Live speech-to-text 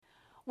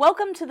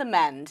Welcome to The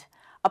Mend,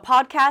 a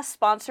podcast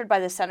sponsored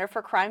by the Center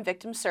for Crime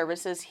Victim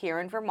Services here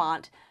in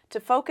Vermont to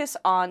focus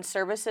on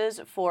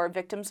services for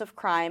victims of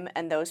crime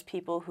and those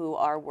people who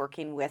are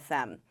working with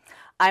them.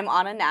 I'm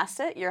Anna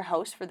Nassett, your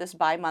host for this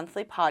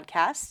bi-monthly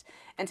podcast,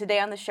 and today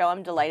on the show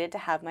I'm delighted to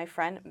have my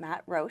friend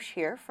Matt Roche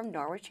here from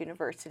Norwich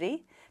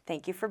University.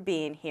 Thank you for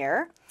being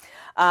here.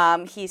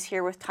 He's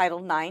here with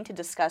Title IX to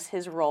discuss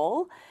his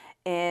role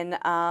in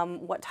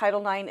what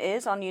Title IX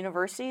is on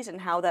universities and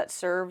how that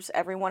serves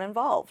everyone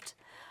involved.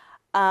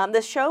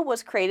 This show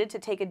was created to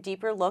take a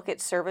deeper look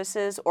at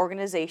services,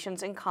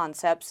 organizations, and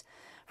concepts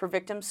for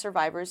victims,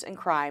 survivors, and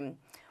crime.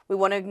 We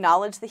want to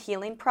acknowledge the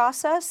healing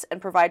process and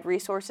provide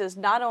resources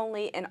not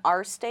only in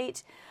our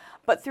state,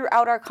 but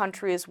throughout our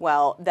country as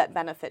well that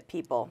benefit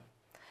people.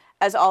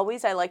 As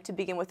always, I like to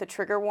begin with a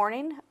trigger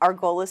warning. Our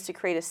goal is to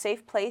create a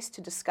safe place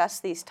to discuss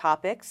these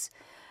topics.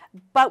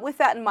 But with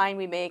that in mind,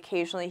 we may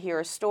occasionally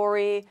hear a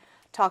story,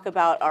 talk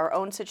about our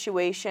own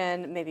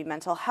situation, maybe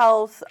mental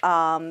health,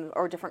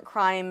 or different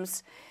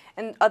crimes,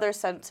 and other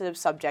sensitive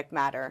subject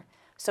matter.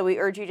 So we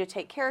urge you to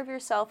take care of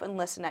yourself and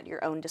listen at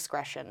your own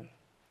discretion.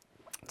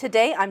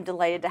 Today, I'm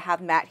delighted to have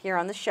Matt here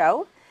on the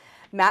show.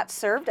 Matt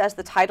served as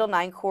the Title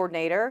IX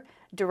Coordinator,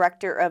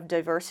 Director of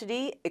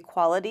Diversity,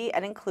 Equality,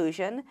 and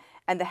Inclusion,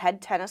 and the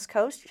head tennis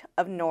coach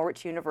of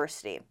Norwich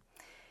University.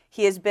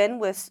 He has been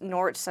with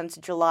Norwich since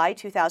July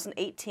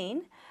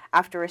 2018,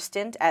 after a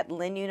stint at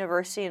Lynn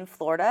University in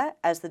Florida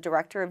as the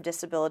Director of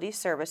Disability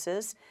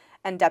Services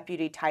and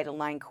Deputy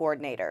Title IX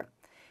Coordinator.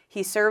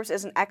 He serves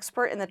as an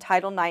expert in the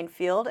Title IX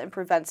field and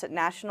presents at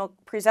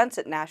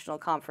national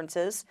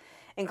conferences,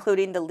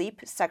 including the LEAP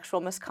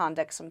Sexual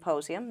Misconduct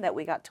Symposium that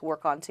we got to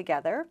work on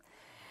together,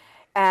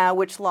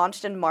 which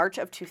launched in March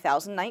of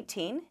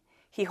 2019.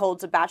 He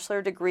holds a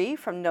bachelor degree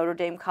from Notre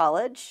Dame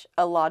College,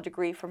 a law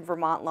degree from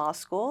Vermont Law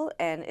School,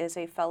 and is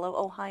a fellow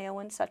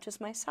Ohioan such as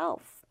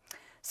myself.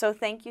 So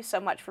thank you so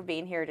much for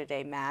being here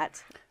today,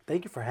 Matt.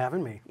 Thank you for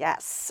having me.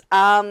 Yes.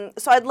 So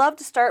I'd love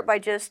to start by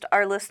just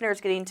our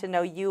listeners getting to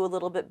know you a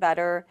little bit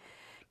better.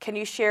 Can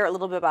you share a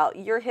little bit about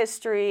your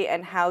history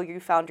and how you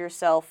found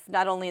yourself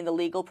not only in the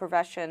legal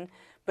profession,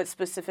 but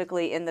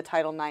specifically in the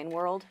Title IX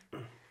world?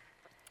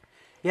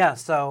 Yeah,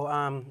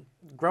 so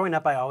growing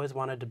up, I always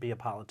wanted to be a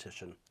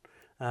politician.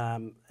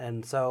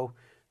 And so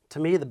to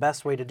me, the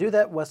best way to do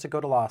that was to go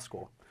to law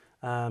school.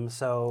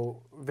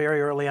 So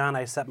very early on,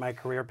 I set my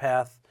career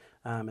path.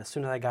 As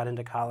soon as I got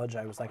into college,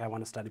 I was like, I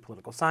want to study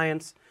political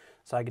science.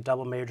 So I could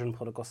double major in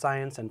political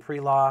science and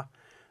pre-law,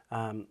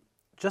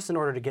 just in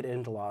order to get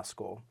into law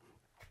school.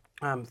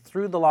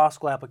 Through the law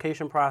school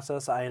application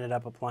process, I ended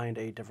up applying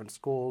to 8 different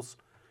schools,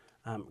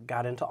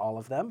 got into all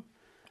of them.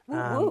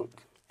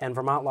 And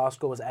Vermont Law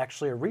School was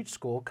actually a reach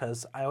school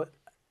because I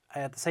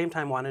at the same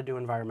time wanted to do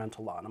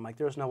environmental law. And I'm like,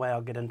 there's no way I'll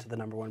get into the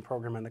 #1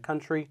 program in the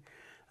country.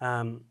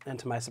 And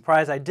to my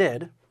surprise, I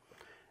did.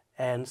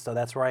 And so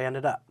that's where I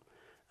ended up.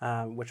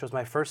 Which was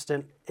my first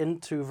stint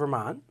into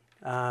Vermont.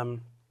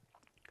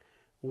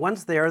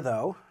 Once there,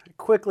 though, I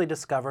quickly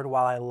discovered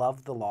while I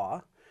loved the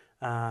law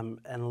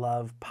and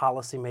love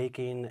policy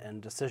making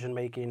and decision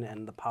making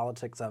and the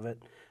politics of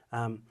it,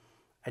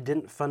 I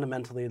didn't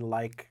fundamentally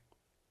like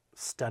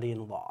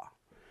studying law.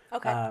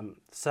 Okay.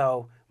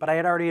 But I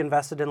had already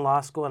invested in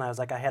law school, and I was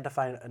like, I had to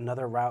find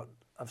another route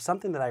of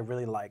something that I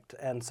really liked.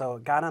 And so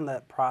it got on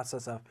that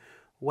process of,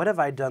 what have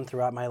I done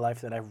throughout my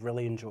life that I've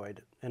really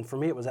enjoyed? And for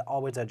me, it was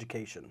always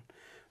education.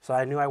 So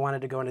I knew I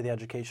wanted to go into the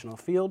educational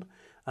field.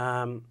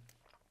 And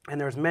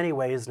there's many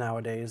ways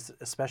nowadays,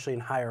 especially in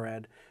higher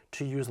ed,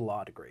 to use a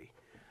law degree.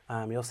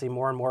 You'll see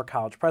more and more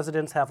college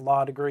presidents have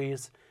law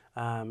degrees,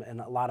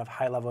 and a lot of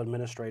high-level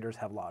administrators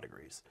have law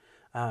degrees.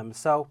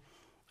 So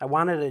I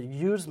wanted to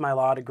use my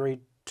law degree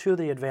to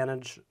my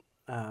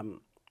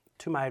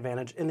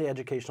advantage in the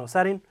educational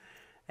setting.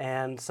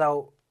 And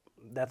so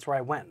that's where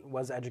I went,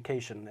 was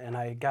education. And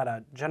I got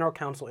a general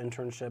counsel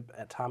internship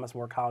at Thomas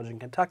More College in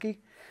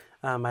Kentucky,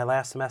 my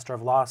last semester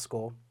of law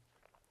school.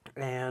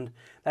 And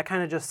that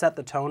kind of just set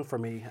the tone for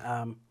me.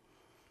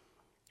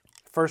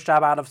 First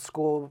job out of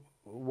school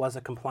was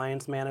a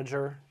compliance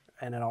manager,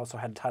 and it also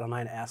had Title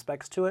IX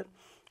aspects to it.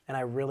 And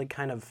I really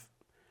kind of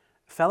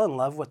fell in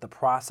love with the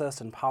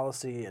process and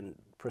policy and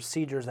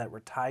procedures that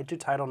were tied to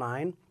Title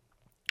IX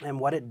and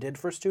what it did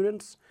for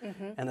students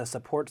and the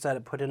supports that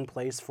it put in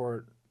place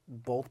for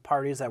both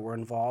parties that were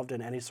involved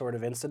in any sort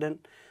of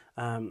incident,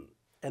 and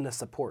the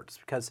supports.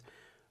 Because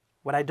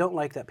what I don't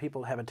like that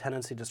people have a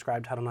tendency to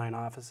describe Title IX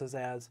offices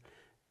as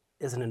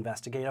is an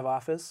investigative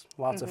office.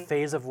 While it's a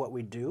phase of what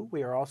we do,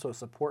 we are also a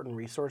support and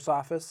resource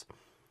office.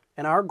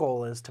 And our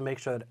goal is to make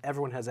sure that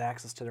everyone has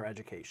access to their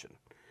education.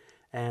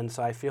 And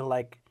so I feel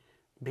like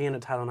being a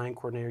Title IX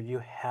coordinator, you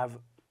have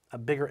a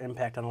bigger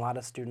impact on a lot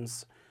of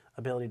students'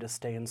 ability to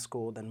stay in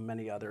school than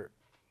many other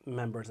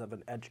members of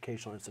an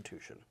educational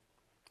institution.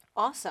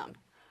 Awesome.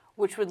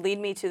 Which would lead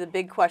me to the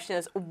big question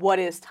is, what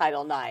is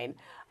Title IX?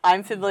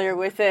 I'm familiar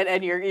with it,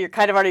 and you're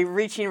kind of already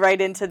reaching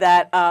right into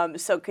that.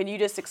 So can you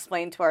just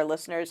explain to our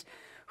listeners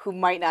who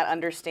might not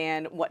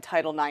understand what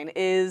Title IX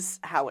is,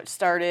 how it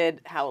started,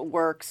 how it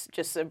works,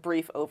 just a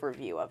brief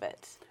overview of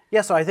it.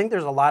 Yeah, so I think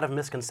there's a lot of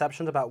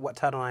misconceptions about what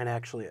Title IX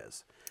actually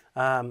is.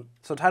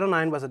 So Title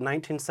IX was a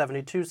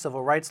 1972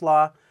 civil rights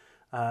law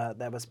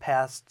that was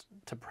passed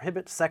to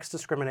prohibit sex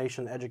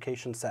discrimination in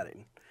education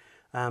setting.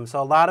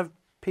 So a lot of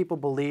people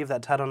believe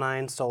that Title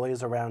IX solely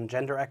is around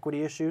gender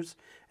equity issues,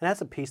 and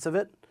that's a piece of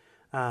it.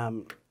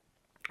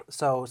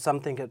 So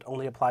some think it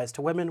only applies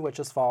to women, which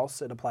is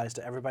false. It applies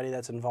to everybody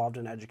that's involved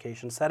in an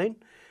education setting.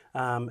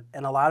 And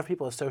a lot of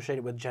people associate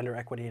it with gender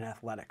equity in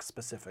athletics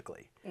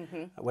specifically,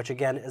 which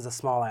again is a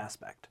small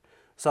aspect.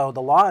 So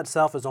the law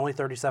itself is only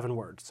 37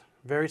 words.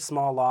 Very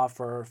small law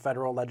for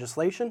federal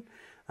legislation,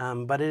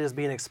 but it is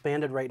being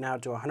expanded right now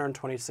to a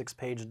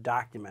 126-page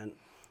document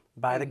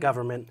by the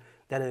government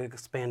that is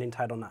expanding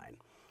Title IX.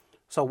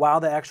 So while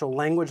the actual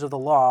language of the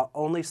law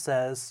only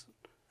says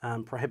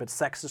prohibits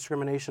sex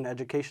discrimination in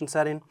education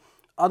setting,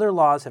 other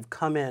laws have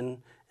come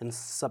in and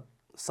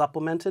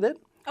supplemented it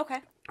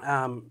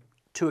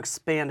to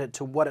expand it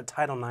to what a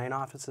Title IX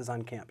office is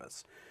on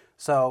campus.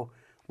 So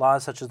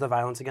laws such as the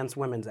Violence Against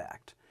Women's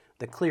Act,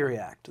 the Clery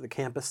Act, the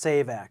Campus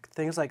Save Act,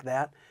 things like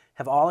that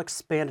have all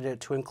expanded it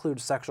to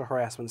include sexual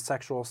harassment,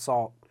 sexual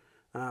assault,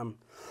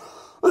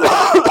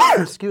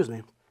 excuse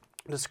me,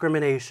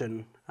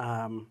 discrimination,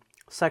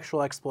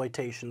 sexual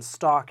exploitation,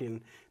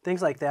 stalking,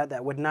 things like that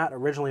that would not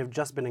originally have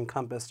just been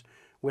encompassed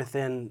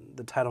within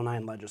the Title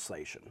IX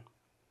legislation.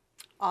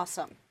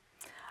 Awesome.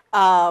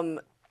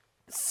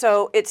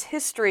 So its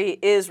history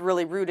is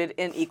really rooted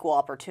in equal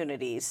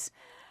opportunities.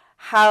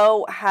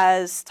 How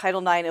has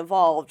Title IX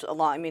evolved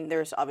along? I mean,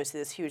 there's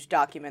obviously this huge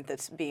document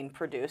that's being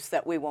produced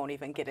that we won't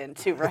even get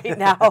into right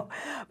now.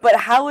 But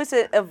how has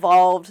it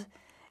evolved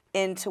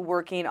into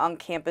working on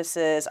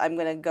campuses? I'm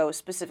going to go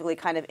specifically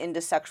kind of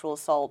into sexual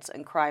assaults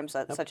and crimes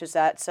such as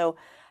that. So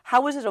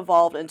how has it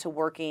evolved into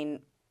working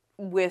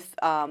with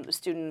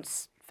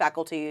students,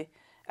 faculty,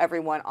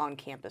 everyone on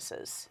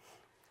campuses?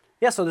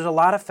 Yeah, so there's a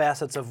lot of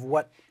facets of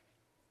what,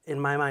 in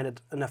my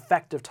mind, an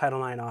effective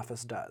Title IX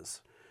office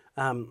does.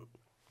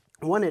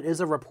 One, it is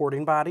a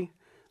reporting body.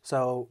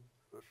 So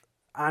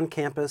on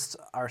campus,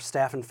 our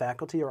staff and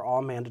faculty are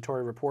all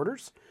mandatory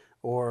reporters,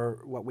 or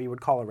what we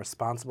would call a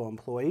responsible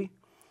employee.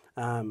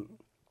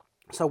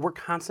 So we're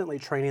constantly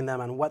training them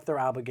on what their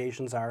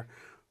obligations are,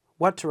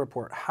 what to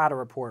report, how to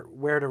report,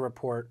 where to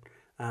report,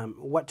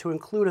 what to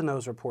include in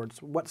those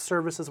reports, what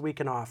services we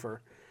can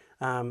offer,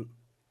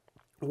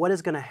 what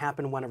is going to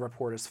happen when a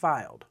report is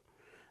filed.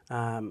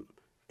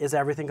 Is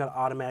everything going to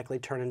automatically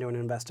turn into an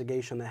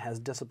investigation that has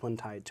discipline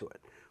tied to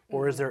it?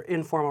 Or is there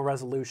informal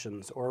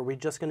resolutions? Or are we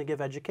just going to give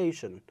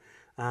education?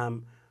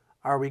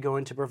 Are we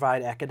going to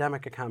provide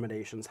academic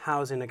accommodations,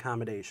 housing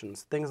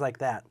accommodations, things like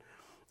that?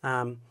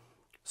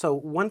 So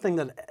one thing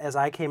that, as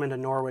I came into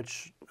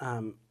Norwich,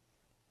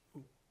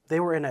 they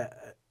were in a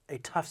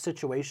tough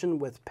situation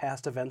with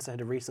past events that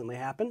had recently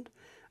happened.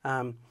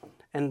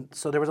 And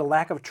so there was a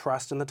lack of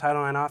trust in the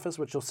Title IX office,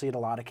 which you'll see at a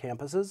lot of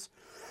campuses.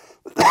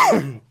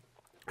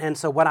 And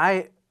so what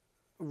I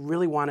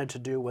really wanted to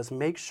do was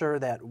make sure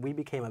that we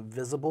became a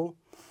visible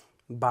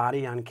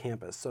body on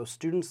campus. So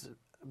students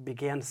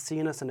began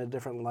seeing us in a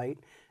different light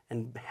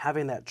and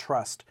having that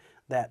trust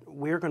that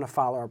we're going to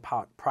follow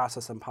our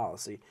process and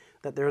policy,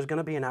 that there's going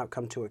to be an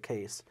outcome to a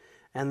case,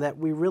 and that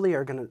we really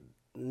are going to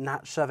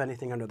not shove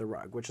anything under the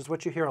rug, which is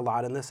what you hear a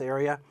lot in this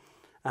area.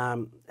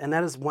 And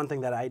that is one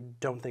thing that I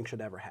don't think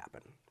should ever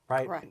happen,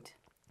 right? Right.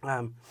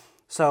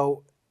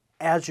 So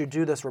as you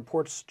do this,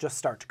 reports just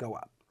start to go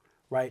up,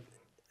 right?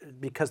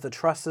 Because the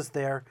trust is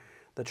there,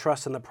 the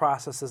trust in the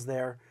process is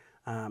there,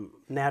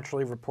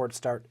 naturally reports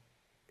start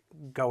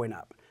going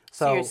up.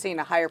 So you're seeing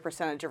a higher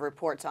percentage of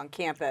reports on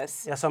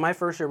campus. Yeah, so my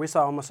first year we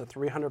saw almost a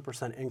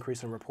 300%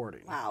 increase in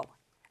reporting. Wow.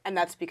 And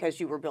that's because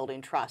you were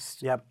building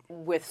trust Yep.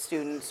 with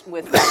students,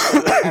 with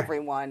faculty, with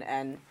everyone.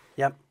 And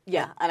Yep.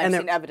 yeah, and I've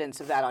seen evidence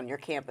of that on your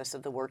campus,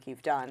 of the work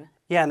you've done.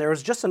 Yeah, and there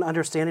was just an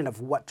understanding of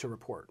what to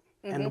report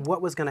and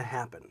what was going to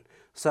happen.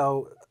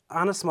 So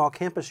on a small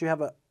campus, you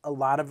have a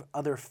lot of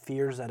other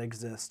fears that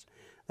exist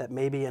that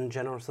maybe in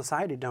general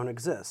society don't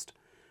exist.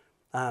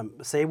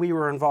 Say we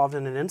were involved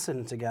in an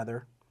incident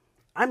together,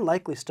 I'm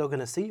likely still going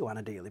to see you on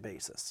a daily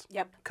basis.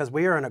 Yep. Because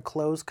we are in a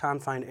closed,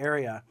 confined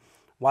area.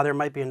 While there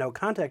might be a no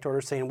contact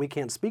order saying we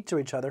can't speak to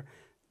each other,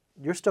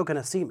 you're still going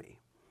to see me.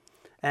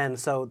 And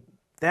so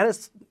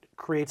that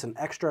creates an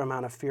extra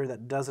amount of fear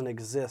that doesn't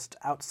exist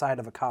outside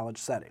of a college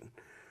setting.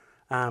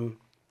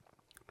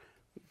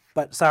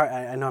 But sorry,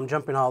 I know I'm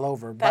jumping all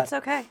over. That's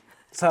okay.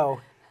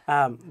 So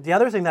the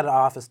other thing that our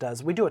office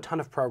does, we do a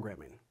ton of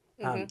programming.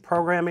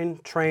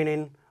 Programming,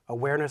 training,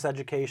 awareness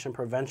education,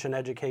 prevention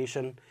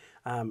education.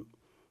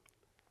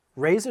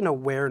 Raising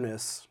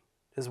awareness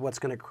is what's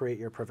going to create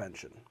your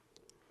prevention.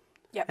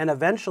 Yep. And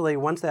eventually,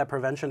 once that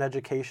prevention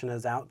education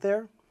is out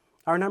there,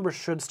 our numbers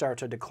should start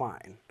to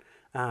decline.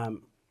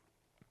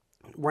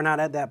 We're not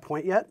at that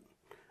point yet,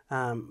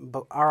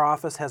 but our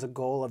office has a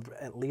goal of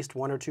at least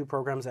 1 or 2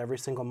 programs every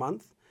single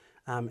month.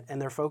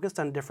 And they're focused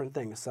on different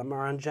things. Some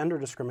are on gender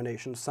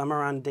discrimination, some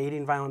are on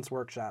dating violence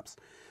workshops,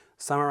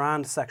 some are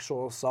on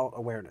sexual assault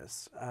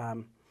awareness.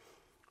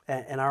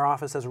 And our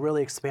office has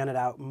really expanded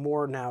out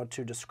more now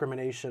to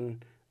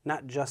discrimination,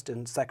 not just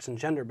in sex and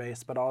gender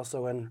based, but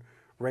also in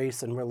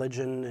race and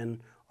religion and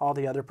all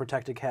the other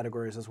protected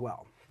categories as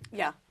well.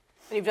 Yeah.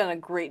 And you've done a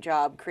great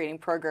job creating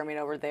programming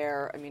over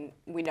there. I mean,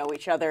 we know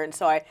each other, and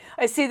so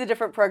I see the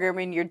different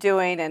programming you're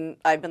doing, and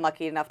I've been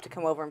lucky enough to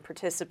come over and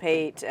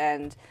participate,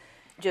 and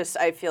just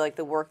I feel like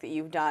the work that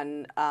you've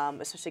done,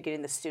 especially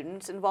getting the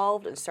students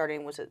involved and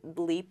starting, was it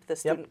LEAP, the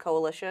Student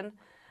Coalition,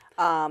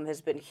 has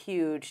been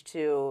huge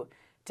to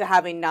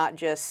having not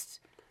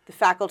just the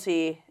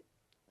faculty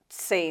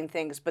saying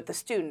things, but the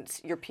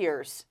students, your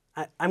peers.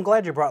 I'm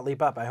glad you brought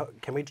LEAP up.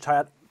 Can we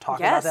talk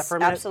about that for a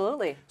minute? Yes,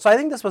 absolutely. So I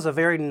think this was a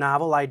very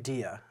novel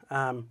idea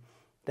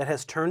that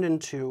has turned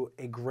into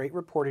a great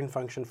reporting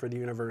function for the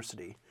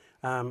university.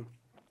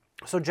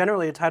 So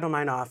generally a Title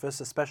IX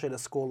office, especially at a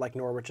school like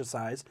Norwich's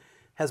size,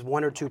 has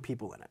 1 or 2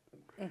 people in it.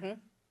 Mm-hmm.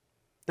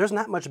 There's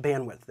not much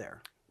bandwidth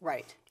there.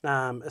 Right.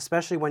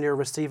 Especially when you're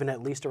receiving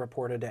at least a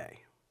report a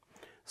day.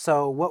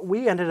 So what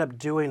we ended up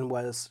doing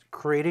was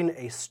creating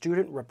a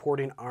student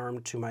reporting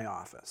arm to my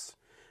office.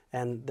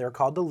 And they're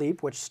called the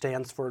LEAP, which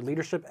stands for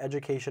Leadership,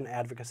 Education,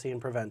 Advocacy,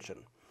 and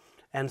Prevention.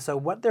 And so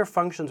what their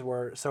functions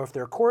were, so if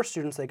they're core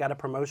students, they got a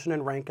promotion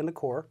and rank in the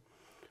core.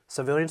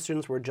 Civilian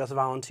students were just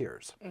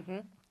volunteers. Mm-hmm.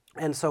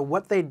 And so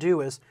what they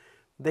do is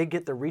they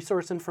get the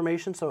resource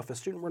information. So if a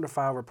student were to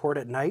file a report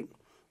at night,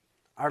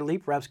 our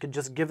LEAP reps could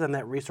just give them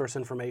that resource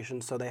information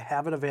so they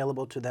have it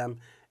available to them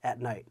at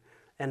night.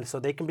 And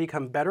so they can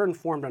become better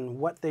informed on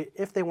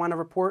if they want to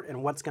report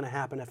and what's going to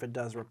happen if it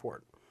does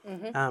report.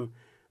 Mm-hmm.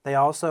 They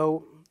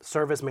also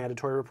serve as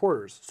mandatory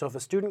reporters. So if a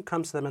student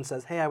comes to them and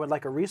says, hey, I would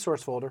like a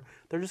resource folder,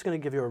 they're just going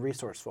to give you a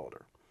resource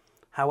folder.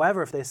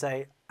 However, if they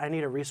say, I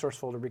need a resource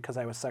folder because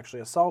I was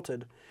sexually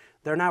assaulted,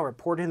 they're now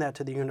reporting that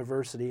to the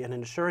university and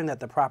ensuring that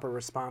the proper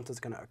response is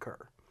going to occur.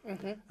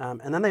 Mm-hmm.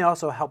 And then they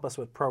also help us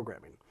with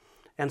programming.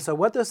 And so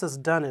what this has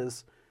done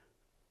is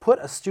put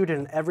a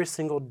student in every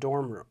single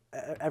dorm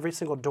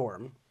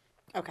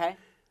Okay.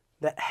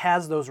 that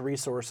has those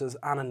resources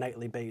on a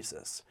nightly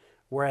basis.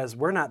 Whereas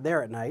we're not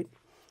there at night,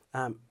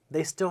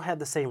 they still had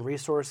the same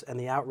resource and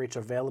the outreach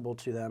available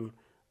to them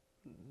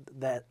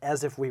that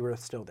as if we were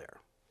still there.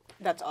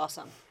 That's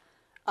awesome.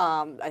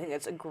 I think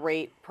that's a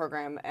great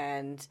program,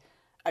 and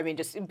I mean,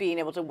 just being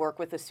able to work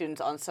with the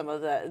students on some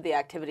of the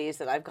activities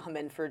that I've come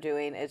in for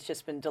doing, it's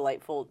just been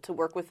delightful to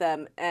work with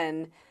them,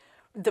 and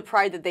the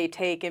pride that they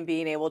take in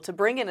being able to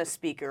bring in a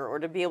speaker or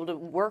to be able to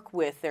work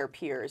with their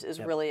peers is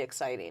really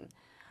exciting.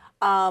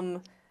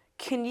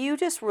 Can you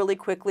just really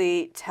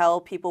quickly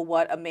tell people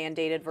what a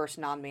mandated versus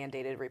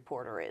non-mandated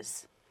reporter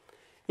is?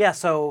 Yeah,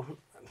 so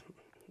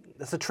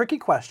that's a tricky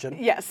question.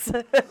 Yes.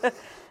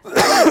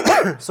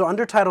 So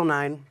under Title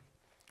IX,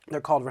 they're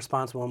called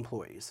responsible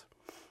employees.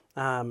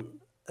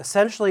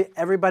 Essentially,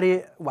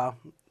 so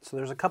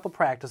there's a couple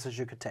practices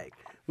you could take.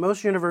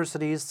 Most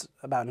universities,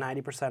 about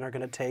 90%, are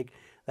going to take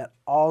that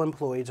all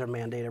employees are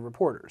mandated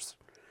reporters.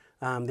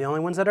 The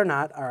only ones that are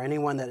not are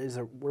anyone that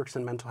works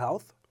in mental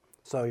health.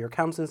 So your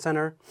counseling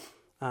center,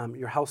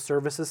 your health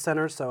services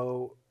center,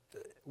 so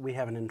we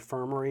have an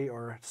infirmary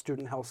or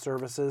student health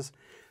services,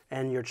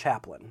 and your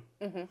chaplain.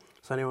 Mm-hmm.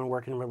 So anyone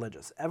working in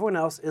religious. Everyone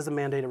else is a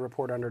mandated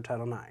reporter under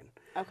Title IX.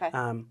 Okay.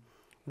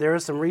 There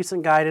is some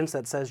recent guidance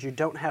that says you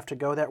don't have to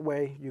go that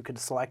way. You could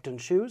select and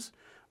choose.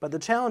 But the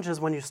challenge is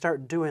when you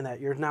start doing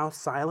that, you're now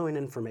siloing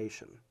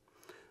information.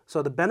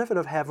 So the benefit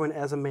of having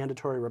as a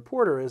mandatory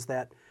reporter is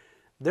that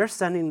they're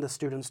sending the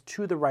students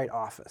to the right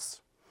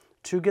office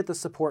to get the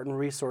support and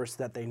resource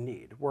that they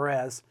need.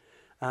 Whereas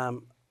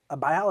a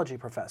biology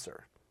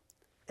professor,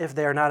 if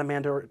they're not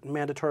a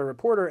mandatory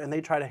reporter and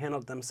they try to handle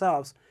it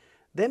themselves,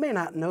 they may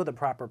not know the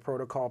proper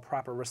protocol,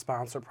 proper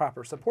response, or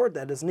proper support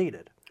that is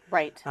needed.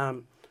 Right.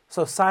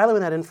 So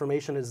siloing that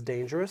information is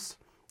dangerous.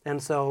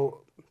 And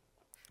so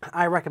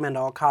I recommend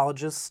all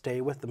colleges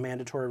stay with the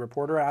mandatory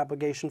reporter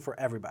obligation for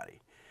everybody.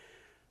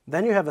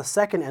 Then you have a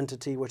second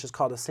entity, which is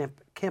called a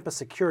Campus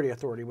Security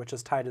Authority, which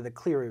is tied to the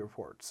Clery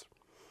reports.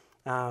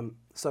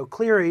 So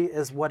Clery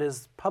is what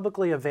is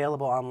publicly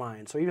available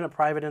online. So even a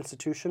private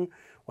institution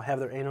will have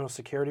their annual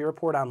security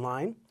report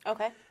online.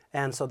 Okay.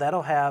 And so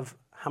that'll have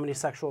how many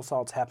sexual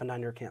assaults happened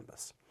on your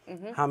campus,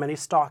 how many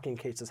stalking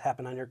cases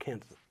happened on your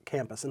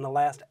campus in the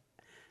last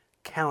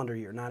calendar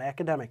year, not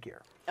academic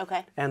year.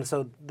 Okay. And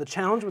so the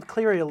challenge with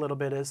Clery a little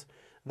bit is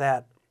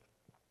that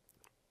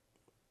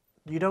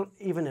you don't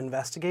even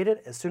investigate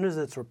it. As soon as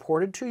it's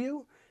reported to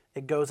you,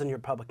 it goes in your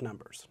public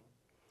numbers.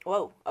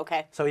 Whoa,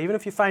 okay. So even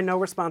if you find no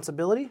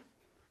responsibility,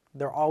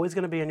 they're always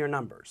going to be in your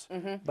numbers.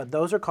 Mm-hmm. But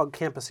those are called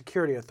campus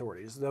security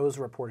authorities, those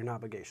reporting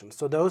obligations.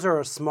 So those are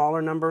a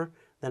smaller number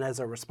than as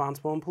a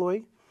responsible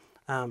employee,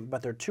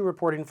 but they're 2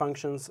 reporting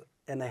functions,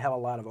 and they have a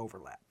lot of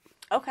overlap.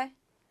 Okay.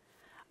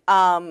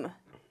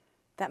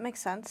 That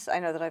makes sense. I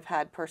know that I've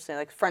had personally,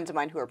 like, friends of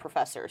mine who are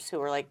professors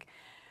who are like,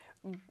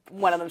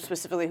 one of them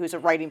specifically who's a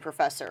writing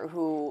professor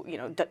who,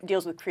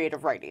 deals with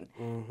creative writing.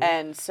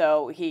 And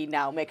so he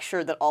now makes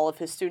sure that all of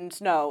his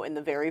students know in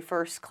the very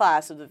first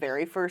class of the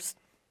very first,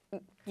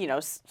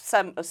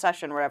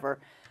 session or whatever,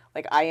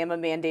 like, I am a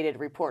mandated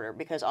reporter,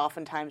 because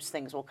oftentimes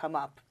things will come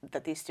up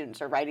that these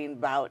students are writing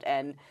about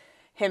and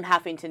him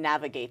having to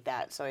navigate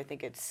that. So I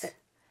think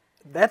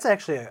That's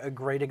actually a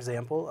great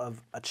example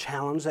of a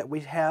challenge that we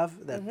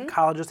have, that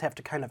colleges have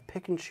to kind of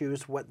pick and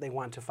choose what they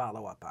want to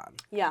follow up on.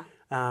 Yeah.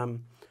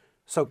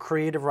 So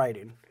creative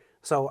writing.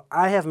 So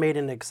I have made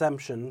an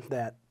exemption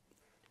that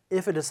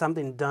if it is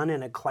something done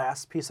in a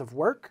class piece of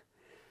work,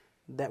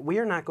 that we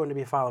are not going to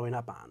be following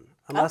up on,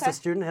 unless the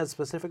student has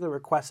specifically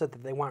requested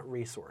that they want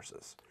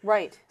resources.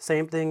 Right.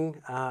 Same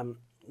thing,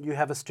 you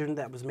have a student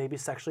that was maybe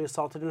sexually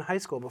assaulted in high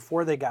school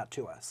before they got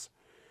to us.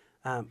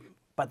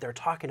 But they're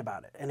talking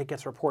about it, and it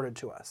gets reported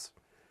to us.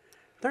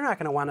 They're not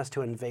going to want us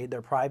to invade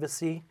their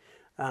privacy,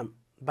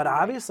 but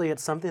obviously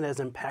it's something that has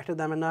impacted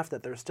them enough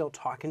that they're still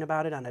talking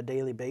about it on a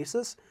daily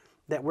basis,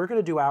 that we're going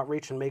to do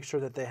outreach and make sure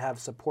that they have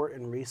support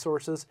and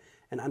resources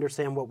and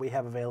understand what we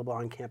have available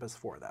on campus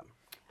for them.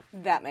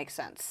 That makes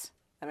sense.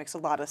 That makes a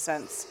lot of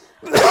sense.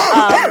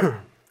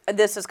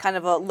 This is kind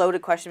of a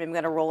loaded question. Maybe I'm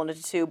going to roll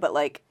into two, but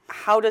like,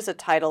 how does a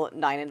Title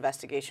IX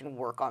investigation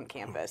work on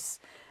campus?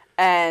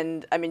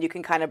 And I mean, you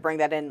can kind of bring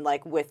that in,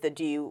 like,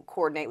 do you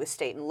coordinate with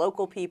state and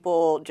local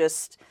people,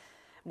 just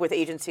with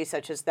agencies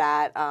such as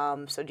that?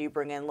 So do you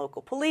bring in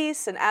local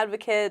police and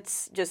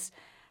advocates? Just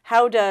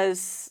how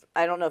does,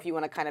 I don't know if you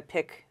want to kind of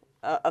pick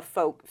a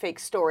fake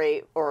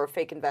story or a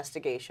fake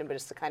investigation, but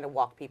just to kind of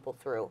walk people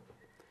through.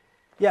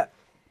 Yeah.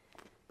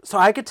 So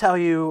I could tell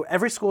you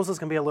every school is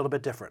going to be a little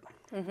bit different.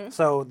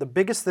 So the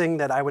biggest thing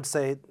that I would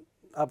say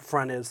up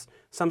front is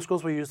some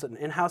schools will use an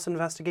in-house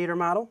investigator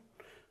model.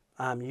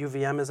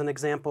 UVM is an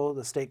example.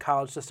 The state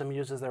college system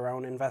uses their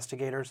own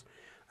investigators.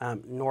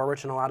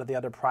 Norwich and a lot of the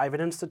other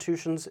private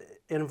institutions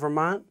in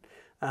Vermont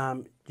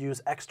use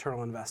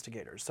external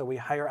investigators. So we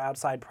hire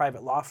outside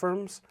private law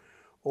firms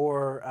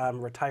or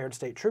retired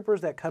state troopers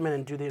that come in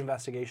and do the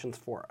investigations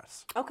for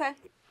us. Okay.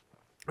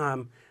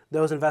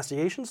 Those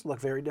investigations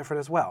look very different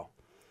as well.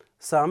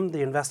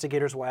 The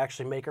investigators will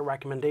actually make a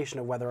recommendation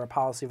of whether a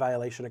policy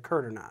violation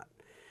occurred or not.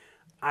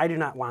 I do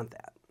not want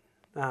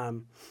that.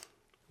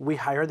 We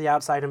hire the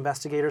outside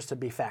investigators to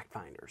be fact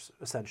finders,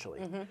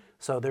 essentially.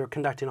 So they're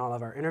conducting all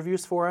of our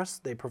interviews for us.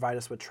 They provide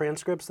us with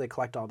transcripts. They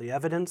collect all the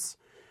evidence.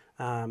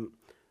 Then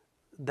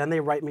they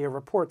write me a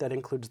report that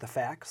includes the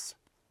facts,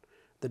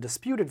 the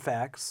disputed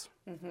facts,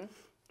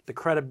 the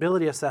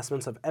credibility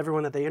assessments of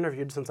everyone that they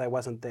interviewed since I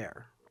wasn't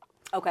there.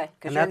 Okay,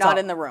 because you're not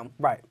in the room.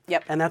 Right.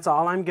 Yep. And that's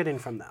all I'm getting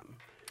from them.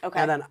 Okay.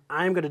 And then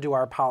I'm going to do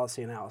our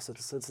policy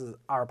analysis. This is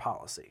our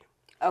policy.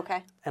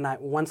 Okay. And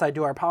once I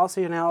do our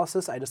policy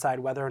analysis, I decide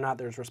whether or not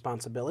there's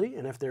responsibility,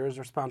 and if there is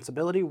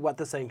responsibility, what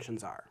the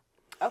sanctions are.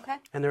 Okay.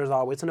 And there's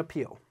always an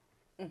appeal.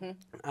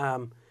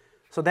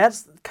 So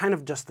that's kind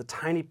of just the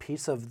tiny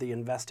piece of the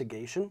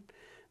investigation.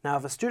 Now,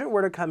 if a student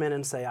were to come in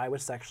and say, I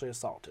was sexually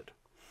assaulted,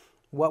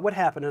 what would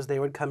happen is they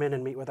would come in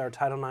and meet with our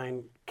Title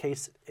IX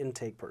case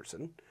intake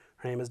person.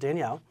 Her name is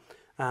Danielle,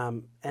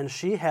 and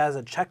she has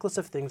a checklist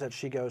of things that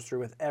she goes through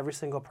with every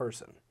single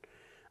person.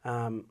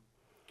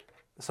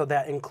 So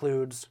that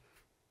includes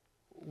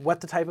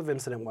what the type of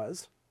incident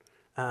was,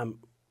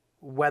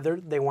 whether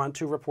they want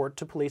to report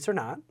to police or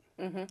not.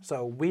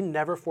 So we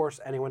never force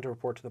anyone to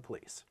report to the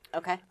police.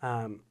 Okay.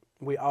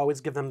 We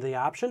always give them the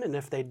option, and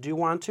if they do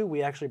want to,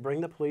 we actually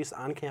bring the police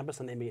on campus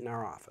and they meet in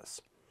our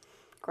office.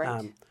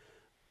 Great.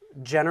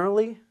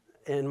 Generally,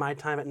 in my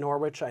time at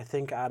Norwich, I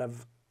think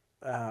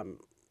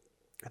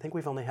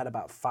we've only had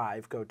about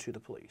 5 go to the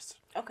police.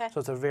 Okay. So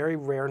it's a very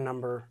rare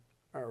number,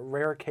 a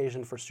rare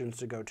occasion for students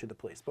to go to the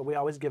police, but we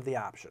always give the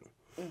option.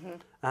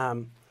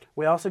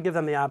 We also give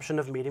them the option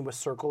of meeting with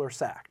Circle or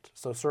SACT.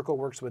 So Circle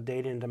works with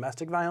dating and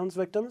domestic violence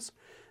victims,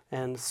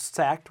 and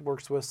SACT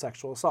works with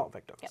sexual assault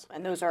victims. Yep.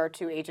 And those are our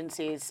 2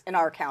 agencies in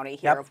our county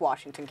here of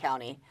Washington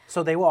County.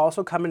 So they will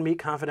also come and meet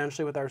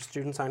confidentially with our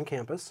students on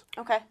campus.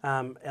 Okay.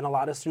 And a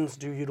lot of students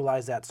do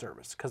utilize that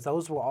service because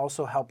those will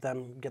also help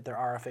them get their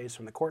RFAs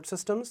from the court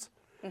systems.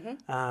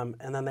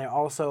 And then they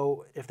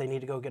also, if they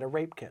need to go get a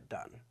rape kit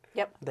done,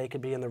 they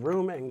could be in the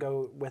room and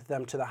go with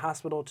them to the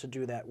hospital to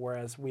do that,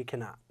 whereas we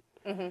cannot.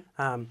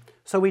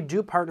 So we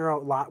do partner a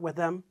lot with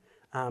them.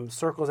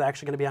 Circle is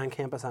actually going to be on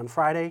campus on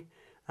Friday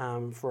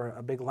for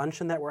a big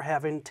luncheon that we're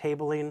having,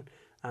 tabling,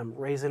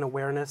 raising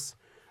awareness.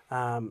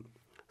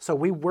 So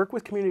we work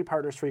with community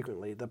partners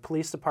frequently. The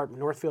police department,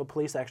 Northfield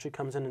Police, actually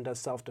comes in and does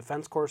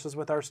self-defense courses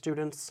with our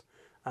students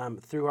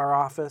through our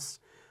office.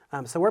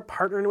 So we're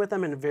partnering with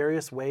them in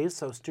various ways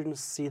so students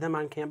see them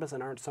on campus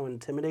and aren't so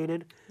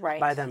intimidated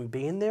by them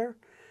being there.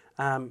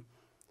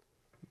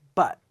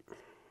 But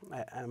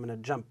I'm going to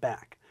jump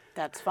back.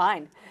 That's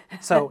fine.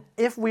 So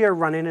if we are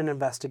running an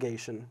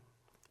investigation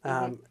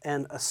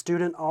and a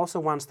student also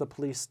wants the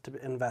police to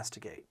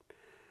investigate,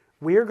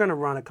 we are going to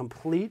run a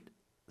complete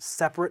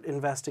separate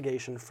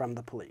investigation from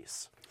the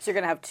police. So you're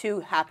going to have 2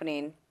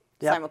 happening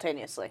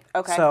simultaneously.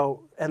 Okay.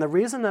 So, and the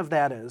reason of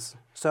that is,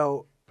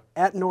 so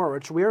at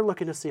Norwich, we are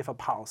looking to see if a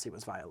policy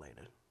was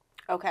violated.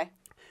 Okay.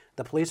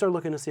 The police are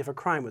looking to see if a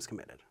crime was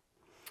committed.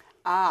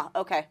 Ah,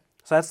 okay.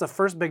 So that's the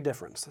first big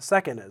difference. The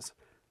second is,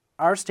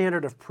 our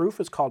standard of proof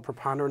is called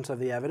preponderance of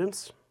the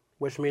evidence,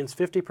 which means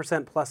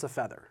 50% plus a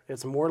feather.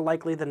 It's more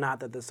likely than not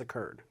that this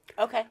occurred.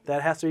 Okay.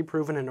 That has to be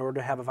proven in order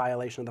to have a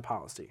violation of the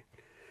policy.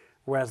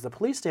 Whereas the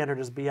police standard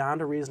is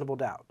beyond a reasonable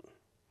doubt,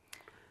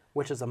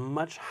 which is a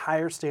much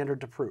higher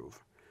standard to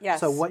prove. Yes.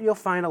 So what you'll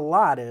find a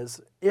lot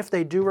is, if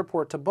they do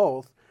report to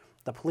both,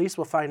 the police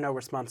will find no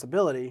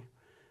responsibility,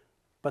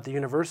 but the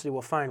university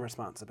will find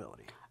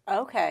responsibility.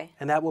 Okay.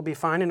 And that will be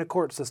fine in a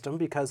court system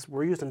because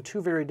we're using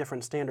two very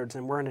different standards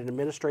and we're in an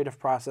administrative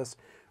process,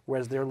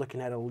 whereas they're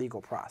looking at a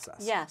legal process.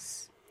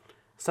 Yes.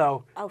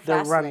 So they're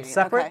run fascinating.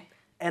 separate, Okay.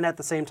 and at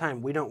the same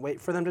time, we don't wait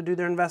for them to do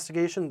their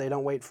investigation. They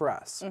don't wait for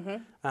us.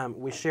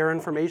 We share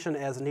information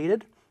as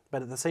needed,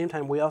 but at the same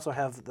time, we also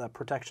have the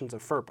protections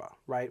of FERPA,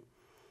 right?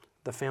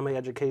 The Family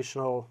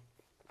Educational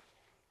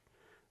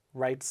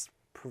Rights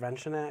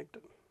Prevention Act.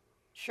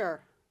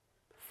 Sure.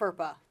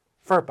 FERPA.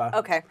 FERPA.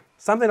 Okay.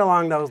 Something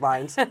along those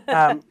lines,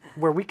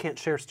 where we can't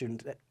share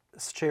student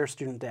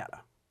data.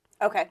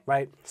 Okay.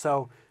 Right?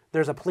 So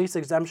there's a police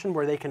exemption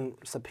where they can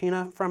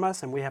subpoena from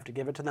us and we have to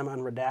give it to them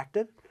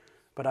unredacted,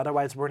 but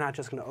otherwise we're not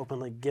just going to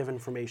openly give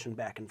information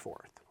back and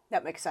forth.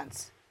 That makes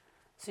sense.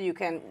 So you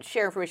can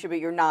share information, but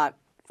you're not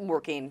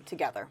working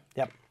together.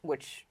 Yep.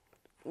 Which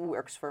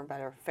works for a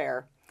better,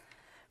 fair,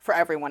 for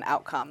everyone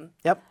outcome.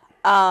 Yep.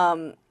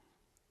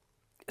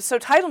 So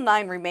Title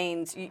IX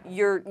remains,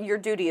 your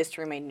duty is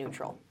to remain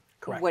neutral.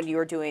 Correct. When you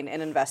are doing an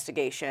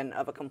investigation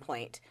of a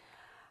complaint.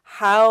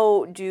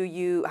 How are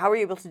you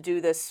able to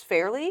do this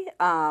fairly,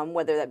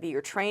 whether that be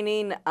your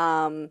training?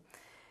 So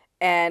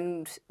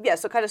kind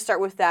of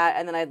start with that,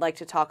 and then I'd like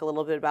to talk a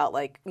little bit about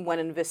like when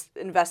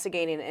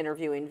investigating and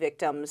interviewing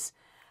victims,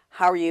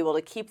 how are you able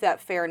to keep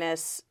that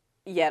fairness,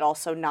 yet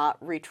also not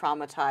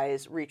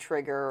re-traumatize,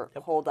 re-trigger,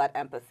 hold that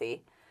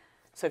empathy?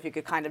 So if you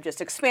could kind of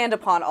just expand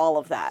upon all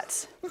of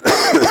that.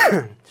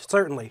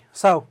 Certainly.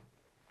 So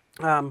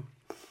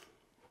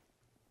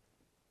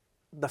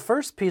the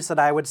first piece that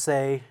I would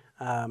say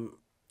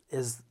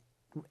is,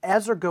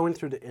 as they're going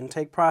through the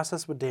intake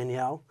process with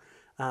Danielle,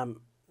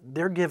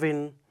 they're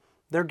given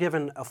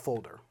a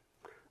folder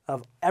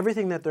of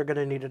everything that they're going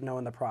to need to know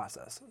in the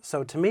process.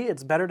 So to me,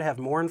 it's better to have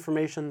more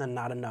information than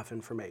not enough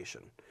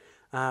information.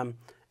 And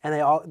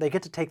they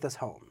get to take this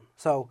home.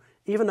 So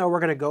even though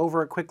we're going to go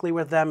over it quickly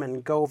with them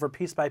and go over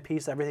piece by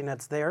piece everything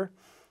that's there,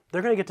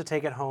 they're going to get to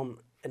take it home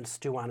and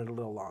stew on it a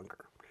little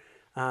longer.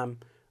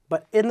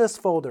 But in this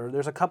folder,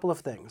 there's a couple of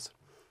things.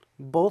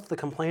 Both the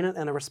complainant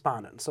and the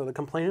respondent. So the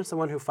complainant is the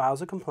one who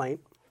files a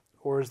complaint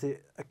or is the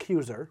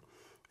accuser,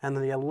 and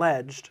then the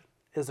alleged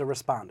is the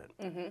respondent.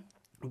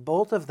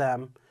 Both of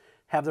them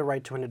have the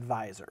right to an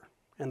advisor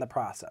in the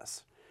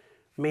process,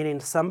 meaning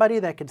somebody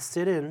that could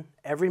sit in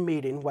every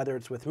meeting, whether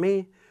it's with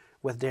me,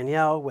 with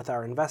Danielle, with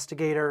our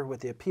investigator,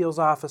 with the appeals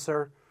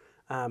officer,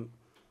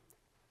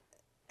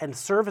 and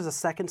serve as a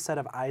second set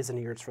of eyes and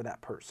ears for that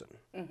person,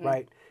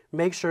 right?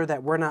 Make sure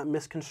that we're not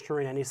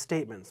misconstruing any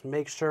statements.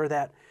 Make sure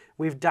that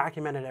we've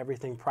documented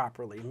everything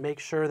properly. Make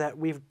sure that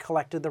we've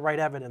collected the right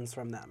evidence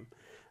from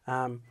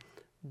them.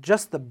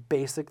 Just the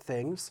basic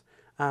things.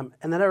 And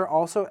then they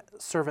also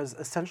serve as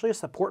essentially a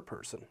support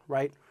person,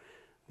 right?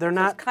 They're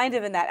not kind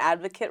of in that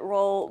advocate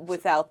role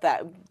without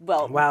that.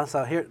 Well,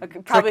 so here, okay,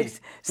 probably tricky.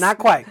 Not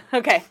quite.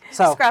 Okay,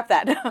 so scrap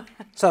that.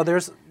 So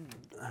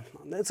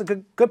it's a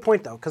good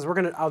point though, because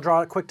I'll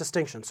draw a quick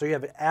distinction. So you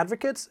have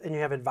advocates and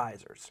you have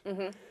advisors.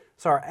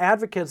 So our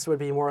advocates would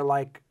be more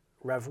like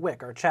Rev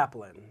Wick, our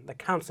chaplain, the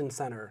counseling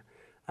center,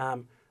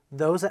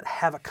 those that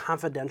have a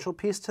confidential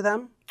piece to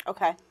them.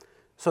 Okay.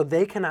 So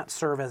they cannot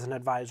serve as an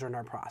advisor in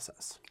our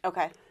process.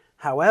 Okay.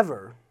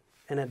 However,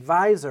 an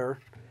advisor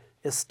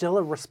is still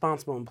a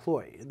responsible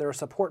employee. They're a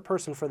support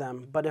person for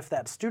them, but if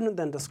that student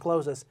then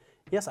discloses,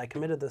 yes, I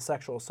committed this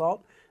sexual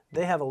assault,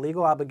 they have a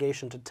legal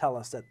obligation to tell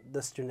us that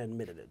this student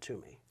admitted it to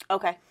me.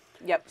 Okay.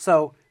 Yep.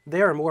 So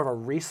they are more of a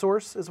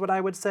resource, is what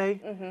I would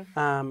say,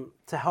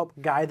 to help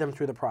guide them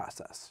through the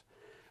process.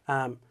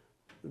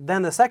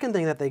 Then the second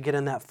thing that they get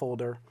in that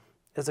folder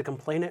is a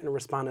complainant and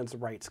respondent's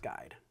rights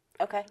guide.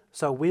 Okay.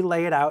 So we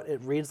lay it out.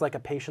 It reads like a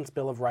patient's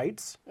bill of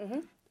rights,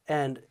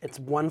 and it's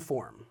one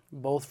form,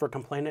 both for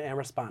complainant and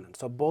respondent.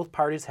 So both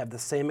parties have the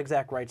same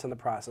exact rights in the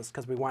process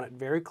because we want it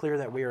very clear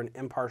that we are an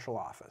impartial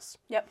office.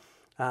 Yep.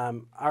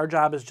 Our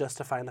job is just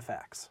to find the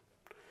facts.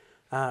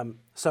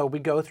 So we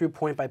go through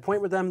point by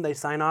point with them. They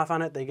sign off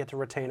on it. They get to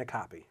retain a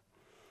copy.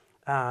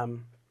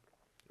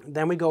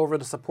 Then we go over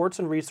the supports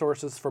and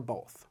resources for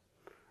both,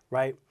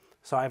 right?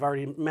 So I've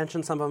already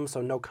mentioned some of them.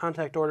 So no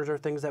contact orders are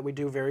things that we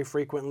do very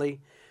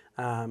frequently.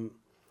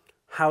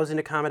 Housing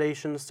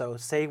accommodations. So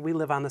say we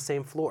live on the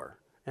same floor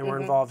and we're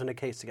involved in a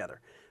case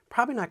together.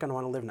 Probably not going to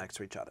want to live next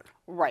to each other.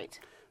 Right.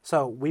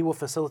 So we will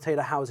facilitate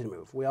a housing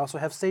move. We also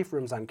have safe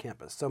rooms on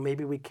campus. So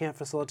maybe we can't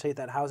facilitate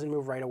that housing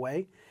move right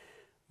away,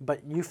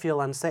 but you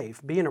feel unsafe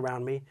being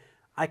around me,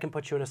 I can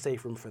put you in a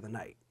safe room for the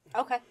night.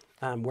 Okay.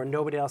 Where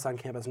nobody else on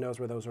campus knows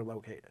where those are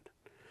located.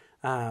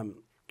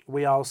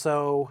 We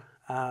also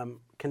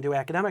can do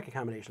academic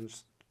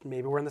accommodations.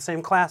 Maybe we're in the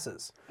same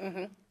classes.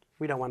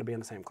 We don't want to be in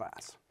the same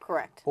class.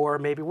 Correct. Or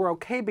maybe we're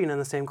okay being in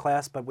the same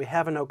class, but we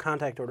have a no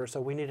contact order, so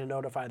we need to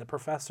notify the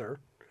professor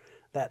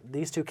that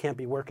these two can't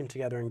be working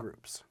together in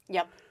groups.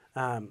 Yep.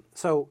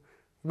 So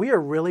we are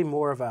really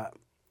more of a,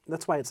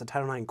 that's why it's a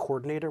Title IX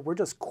coordinator. We're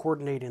just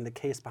coordinating the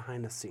case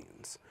behind the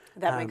scenes.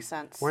 That makes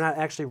sense. We're not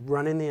actually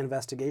running the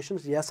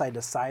investigations. Yes, I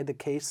decide the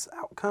case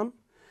outcome,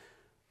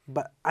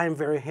 but I'm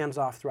very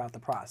hands-off throughout the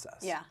process.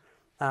 Yeah.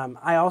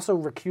 I also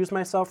recuse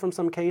myself from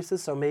some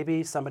cases, so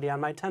maybe somebody on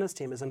my tennis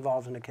team is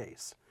involved in a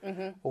case,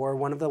 or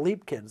one of the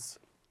LEAP kids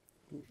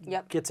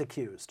gets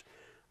accused.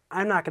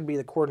 I'm not going to be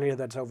the coordinator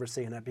that's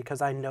overseeing it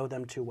because I know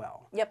them too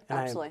well. Yep,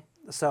 absolutely.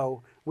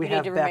 So we You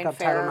have need to remain backup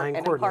fair Title IX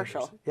and coordinators.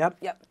 impartial. Yep.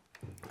 Yep.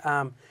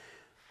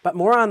 But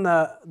more on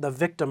the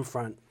victim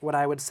front, what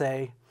I would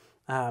say,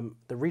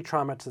 the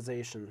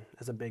re-traumatization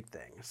is a big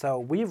thing. So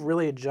we've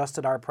really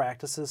adjusted our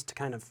practices to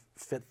kind of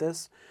fit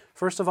this.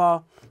 First of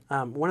all,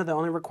 one of the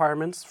only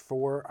requirements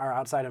for our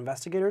outside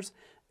investigators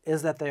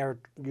is that they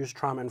use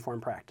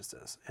trauma-informed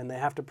practices, and they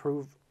have to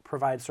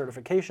provide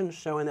certifications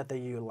showing that they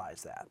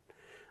utilize that.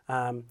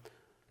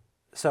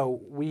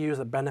 So we use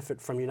a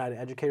benefit from United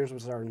Educators,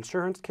 which is our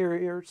insurance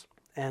carriers,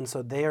 and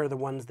so they are the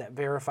ones that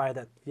verify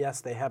that,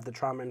 yes, they have the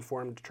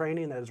trauma-informed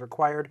training that is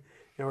required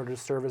in order to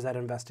serve as that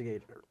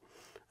investigator.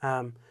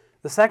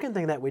 The second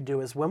thing that we do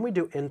is when we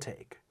do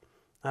intake,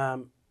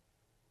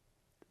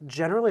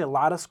 generally a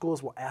lot of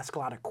schools will ask a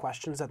lot of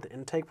questions at the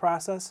intake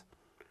process.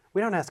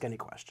 We don't ask any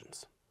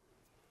questions.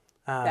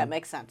 That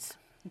makes sense.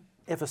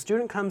 If a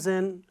student comes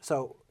in,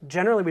 so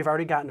generally we've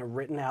already gotten a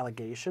written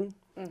allegation.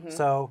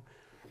 So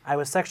I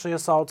was sexually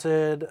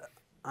assaulted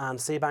on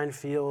Sabine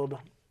Field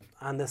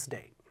on this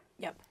date.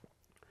 Yep.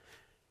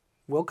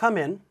 We'll come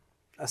in.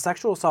 A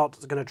sexual assault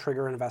is going to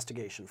trigger an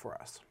investigation for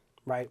us,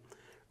 right?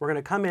 We're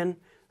going to come in,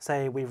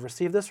 say, we've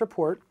received this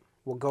report.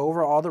 We'll go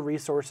over all the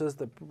resources,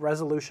 the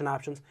resolution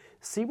options,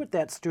 see what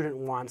that student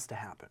wants to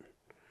happen.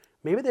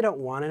 Maybe they don't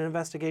want an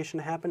investigation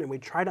to happen, and we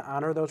try to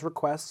honor those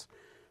requests,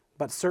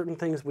 but certain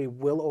things we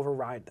will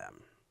override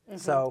them.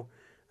 So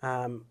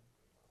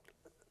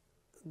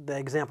the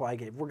example I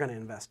gave, we're going to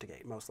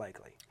investigate, most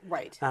likely.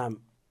 Right.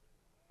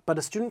 But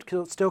a student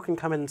still can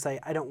come in and say,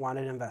 I don't want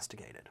it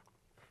investigated.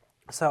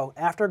 So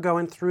after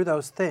going through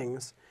those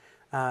things,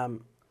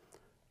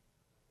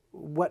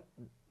 what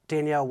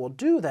Danielle will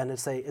do then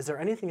is say, is there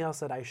anything else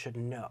that I should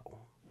know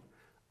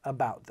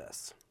about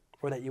this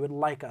or that you would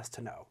like us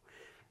to know?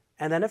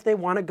 And then if they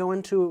want to go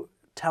into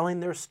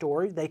telling their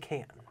story, they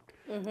can.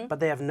 But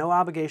they have no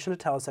obligation to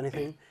tell us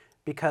anything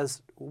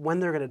because when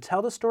they're going to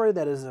tell the story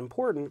that is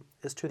important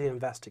is to the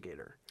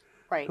investigator,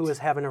 Right. who is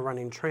having a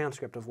running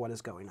transcript of what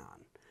is going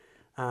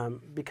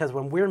on. Because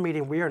when we're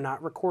meeting, we are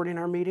not recording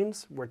our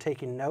meetings. We're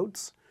taking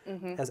notes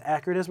as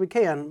accurate as we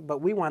can,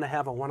 but we want to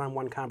have a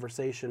one-on-one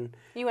conversation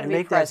and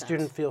make that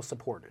student feel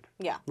supported.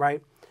 Yeah.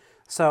 Right?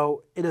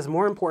 So it is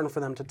more important for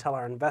them to tell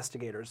our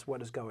investigators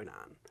what is going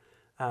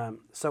on.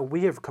 So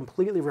we have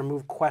completely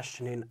removed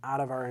questioning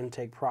out of our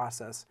intake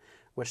process,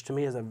 which to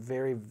me is a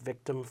very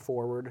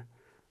victim-forward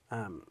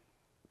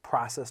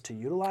process to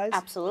utilize.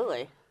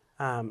 Absolutely.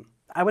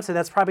 I would say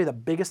that's probably the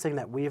biggest thing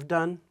that we've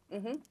done.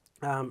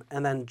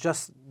 And then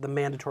just the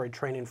mandatory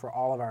training for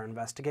all of our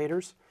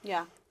investigators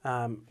Yeah.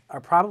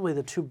 are probably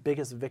the two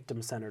biggest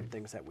victim-centered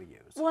things that we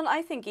use. Well, and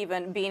I think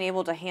even being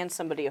able to hand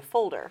somebody a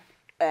folder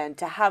and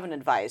to have an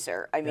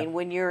advisor. I mean,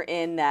 when you're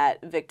in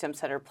that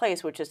victim-centered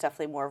place, which is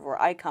definitely more of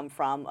where I come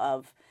from,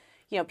 of,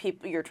 you know,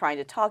 people, you're trying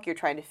to talk, you're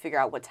trying to figure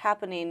out what's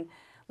happening.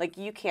 Like,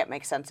 you can't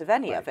make sense of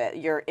any of it.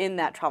 You're in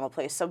that trauma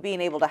place. So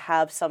being able to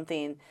have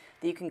something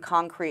that you can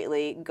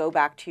concretely go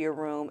back to your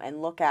room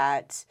and look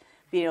at,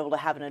 being able to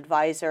have an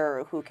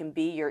advisor who can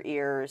be your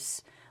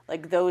ears,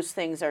 like, those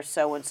things are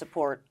so in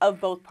support of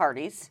both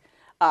parties.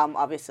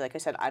 Obviously, like I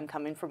said, I'm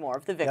coming from more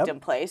of the victim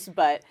place,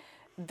 but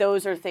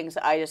those are things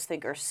that I just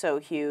think are so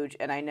huge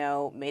and I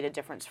know made a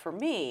difference for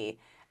me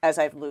as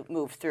I've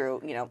moved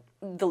through, you know,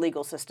 the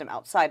legal system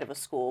outside of a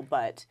school,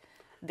 but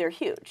they're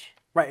huge.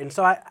 Right, and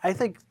so I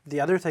think the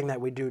other thing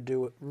that we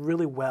do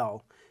really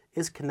well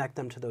is connect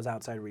them to those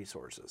outside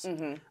resources.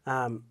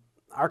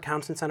 Our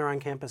counseling center on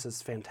campus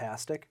is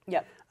fantastic.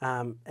 Yep.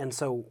 And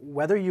so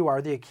whether you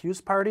are the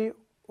accused party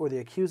or the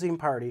accusing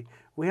party,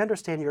 we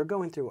understand you're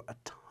going through a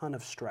ton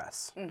of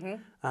stress.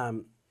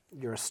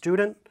 You're a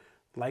student,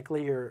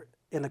 likely you're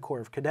in the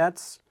Corps of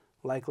Cadets,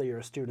 likely you're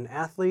a student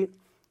athlete.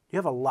 You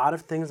have a lot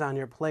of things on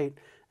your plate,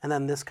 and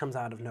then this comes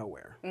out of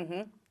nowhere.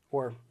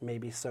 Or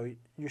maybe so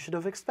you should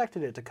have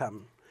expected it to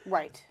come.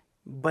 Right.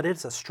 But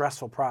it's a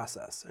stressful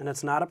process, and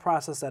it's not a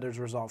process that is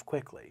resolved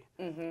quickly.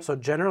 So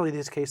generally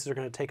these cases are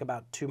going to take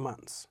about 2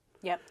 months.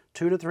 Yep.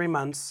 2 to 3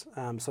 months.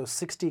 So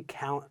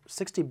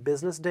 60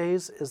 business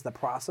days is the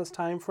process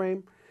time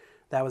frame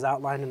that was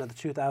outlined in the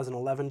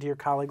 2011 Dear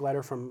Colleague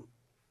letter from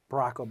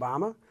Barack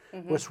Obama,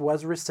 which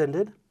was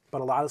rescinded,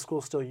 but a lot of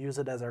schools still use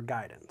it as our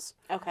guidance.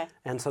 Okay.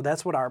 And so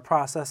that's what our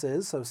process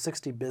is. So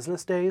 60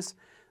 business days.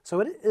 So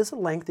it is a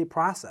lengthy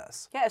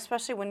process. Yeah,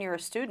 especially when you're a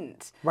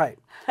student. Right.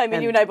 I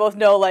mean, you and I both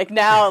know, like,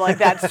 now, like,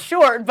 that's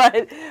short,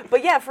 but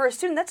yeah, for a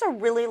student, that's a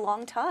really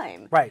long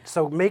time. Right.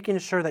 So making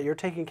sure that you're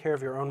taking care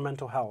of your own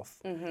mental health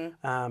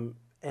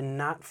and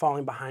not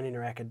falling behind in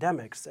your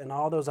academics and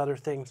all those other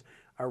things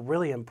are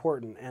really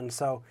important. And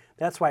so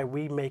that's why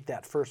we make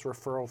that first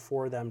referral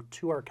for them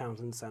to our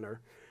counseling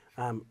center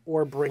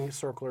or bring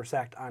Circle or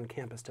SACT on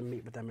campus to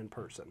meet with them in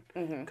person.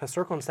 Because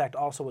Circle and SACT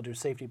also will do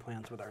safety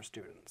plans with our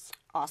students.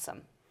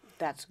 Awesome.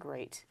 That's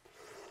great.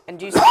 And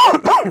do you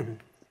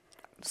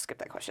skip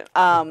that question?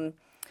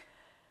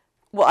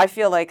 Well, I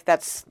feel like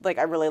that's, like,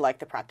 I really like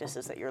the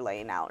practices that you're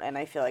laying out, and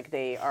I feel like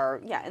they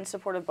are, in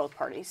support of both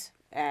parties,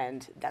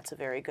 and that's a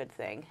very good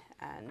thing.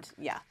 And,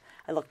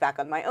 I look back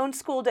on my own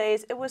school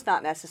days, it was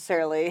not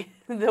necessarily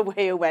the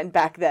way it went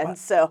back then, Well,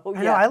 so,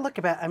 I know, I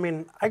look back, I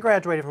mean, I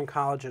graduated from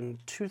college in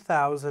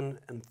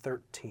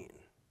 2013.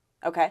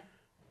 Okay.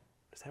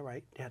 Is that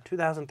right? Yeah,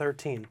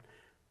 2013.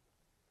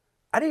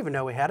 I didn't even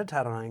know we had a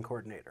Title IX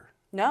coordinator.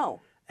 No.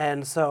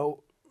 And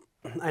so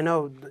I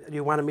know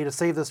you wanted me to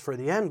save this for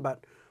the end,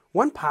 but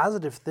one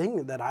positive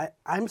thing that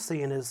I'm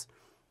seeing is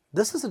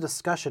this is a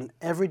discussion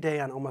every day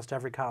on almost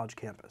every college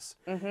campus.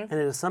 And it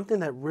is something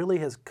that really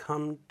has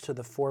come to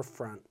the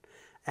forefront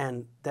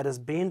and that is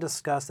being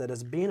discussed, that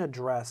is being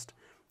addressed.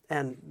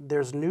 And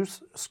there's new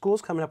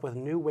schools coming up with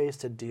new ways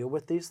to deal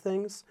with these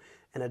things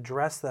and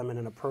address them in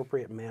an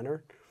appropriate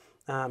manner.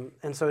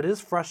 And so it is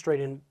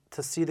frustrating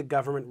to see the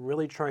government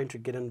really trying to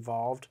get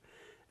involved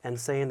and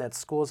saying that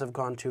schools have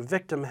gone too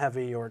victim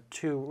heavy or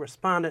too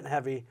respondent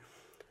heavy.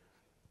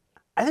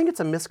 I think it's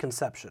a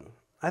misconception.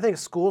 I think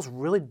schools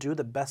really do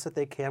the best that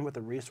they can with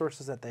the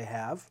resources that they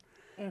have.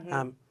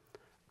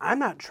 I'm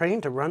not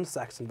trained to run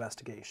sex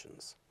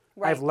investigations.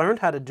 Right. I've learned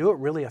how to do it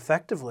really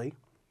effectively,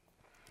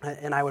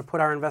 and I would put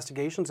our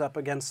investigations up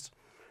against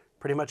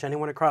pretty much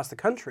anyone across the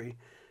country,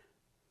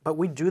 but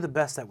we do the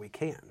best that we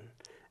can.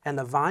 And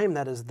the volume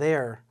that is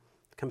there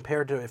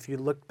compared to if you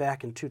look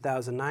back in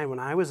 2009 when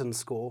I was in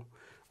school,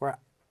 where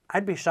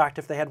I'd be shocked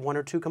if they had 1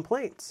 or 2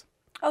 complaints.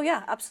 Oh,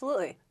 yeah,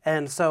 absolutely.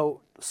 And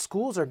so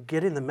schools are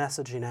getting the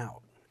messaging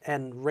out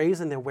and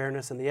raising the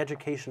awareness and the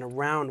education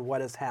around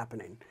what is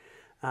happening.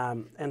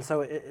 And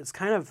so it's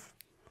kind of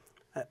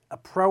a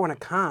pro and a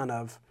con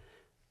of,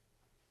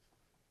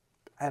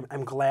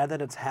 I'm glad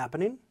that it's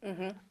happening,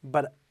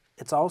 but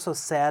it's also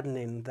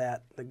saddening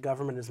that the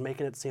government is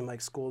making it seem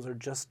like schools are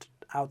just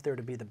out there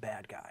to be the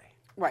bad guy.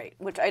 Right,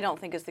 which I don't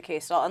think is the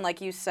case at all. And like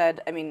you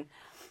said, I mean,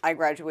 I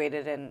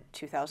graduated in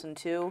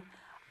 2002.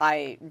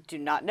 I do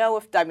not know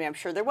if, I mean, I'm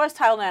sure there was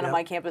Title IX on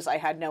my campus. I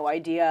had no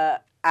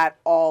idea at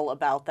all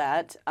about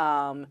that.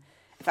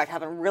 In fact, I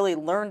haven't really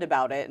learned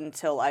about it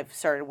until I've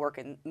started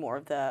working more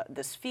of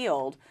this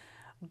field.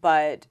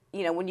 But,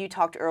 you know, when you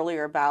talked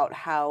earlier about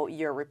how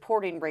your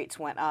reporting rates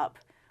went up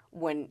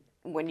when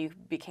you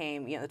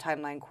became, you know, the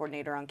Title IX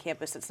coordinator on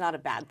campus, it's not a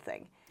bad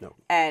thing. No.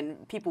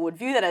 And people would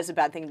view that as a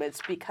bad thing, but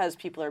it's because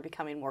people are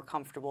becoming more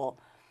comfortable.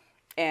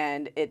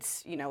 And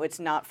it's, you know, it's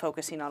not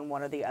focusing on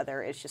one or the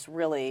other. It's just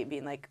really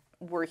being like,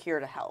 we're here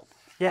to help.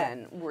 Yeah.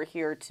 And we're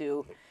here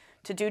to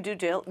do due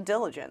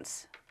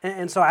diligence.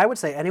 And so I would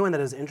say anyone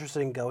that is interested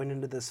in going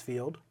into this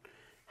field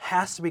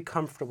has to be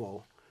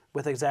comfortable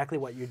with exactly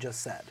what you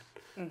just said.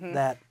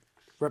 That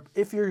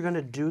if you're going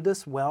to do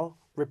this well,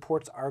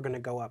 reports are going to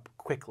go up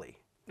quickly.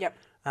 Yep.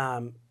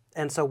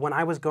 And so when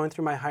I was going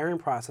through my hiring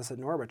process at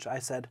Norwich, I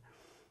said,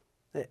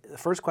 the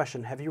first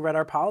question, have you read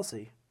our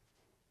policy?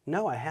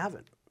 No, I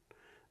haven't.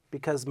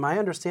 Because my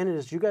understanding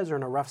is you guys are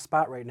in a rough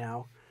spot right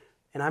now,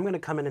 and I'm going to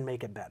come in and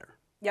make it better.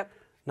 Yep.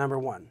 Number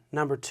one.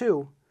 Number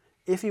two,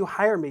 if you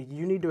hire me,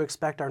 you need to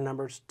expect our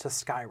numbers to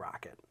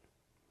skyrocket.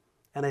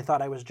 And they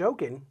thought I was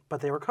joking,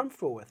 but they were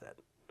comfortable with it.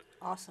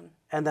 Awesome.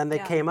 And then they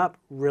came up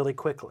really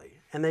quickly,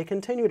 and they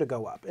continue to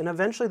go up. And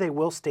eventually they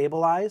will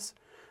stabilize,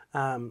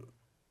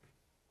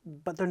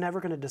 but they're never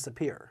going to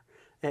disappear.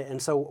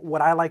 And so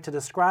what I like to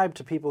describe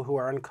to people who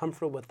are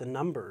uncomfortable with the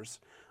numbers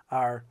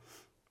are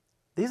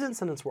these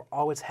incidents were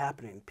always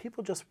happening.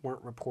 People just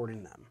weren't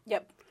reporting them.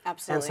 Yep,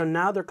 absolutely. And so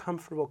now they're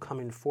comfortable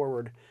coming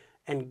forward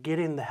and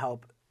getting the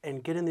help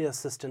and getting the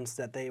assistance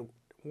that they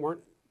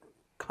weren't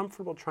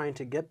comfortable trying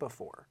to get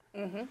before.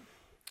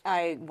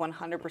 I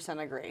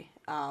 100% agree.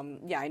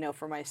 I know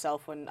for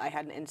myself when I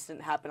had an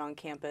incident happen on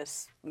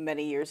campus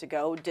many years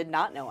ago, did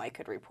not know I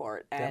could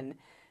report. And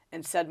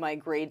instead my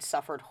grades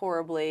suffered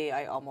horribly.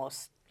 I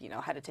almost,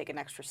 had to take an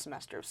extra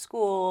semester of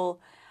school,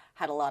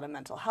 had a lot of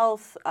mental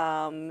health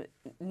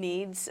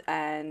needs,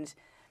 and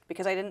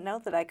because I didn't know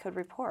that I could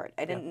report.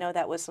 I didn't know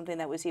that was something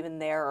that was even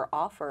there or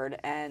offered.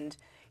 And,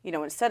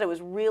 instead it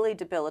was really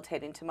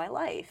debilitating to my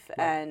life.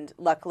 And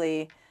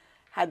luckily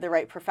had the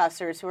right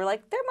professors who were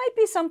like, there might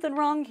be something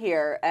wrong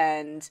here.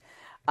 And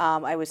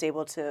I was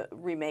able to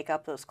remake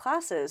up those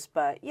classes.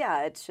 But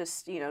yeah, it's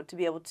just, to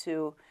be able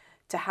to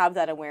have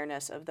that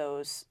awareness of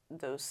those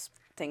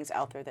things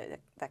out there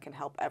that can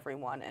help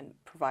everyone and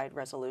provide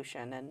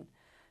resolution and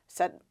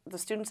set the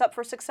students up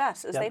for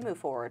success as they move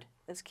forward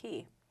is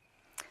key.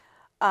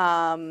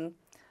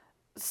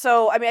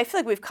 So, I mean, I feel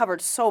like we've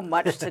covered so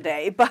much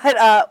today, but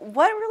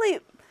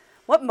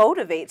what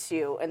motivates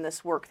you in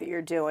this work that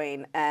you're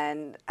doing,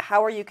 and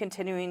how are you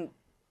continuing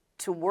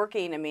to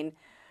working? I mean,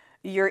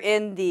 you're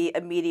in the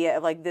immediate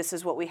of like, this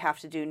is what we have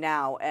to do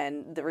now,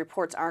 and the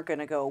reports aren't going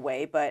to go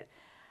away, but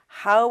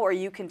how are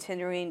you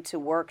continuing to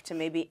work to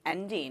maybe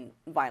ending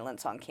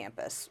violence on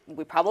campus?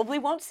 We probably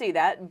won't see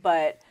that,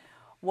 but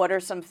what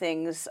are some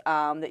things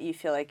that you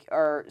feel like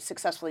are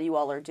successfully you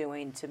all are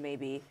doing to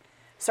maybe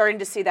starting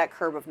to see that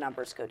curve of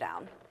numbers go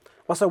down?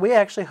 Well, so we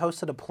actually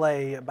hosted a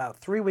play about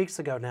 3 weeks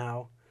ago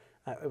now.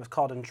 It was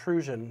called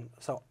Intrusion.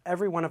 So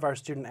every one of our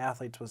student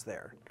athletes was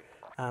there.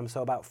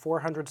 So about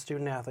 400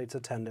 student athletes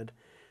attended.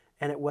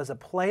 And it was a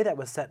play that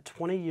was set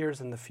 20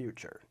 years in the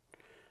future.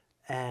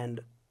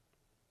 And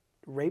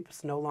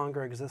rapes no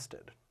longer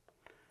existed.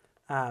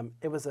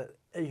 It was a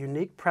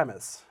unique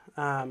premise.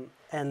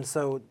 And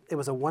so it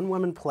was a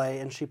one-woman play,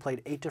 and she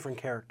played 8 different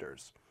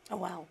characters. Oh,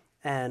 wow.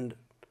 And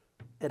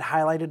it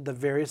highlighted the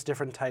various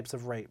different types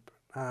of rape,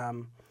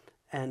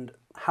 and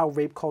how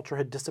rape culture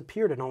had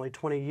disappeared in only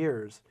 20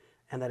 years,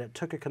 and that it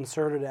took a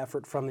concerted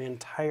effort from the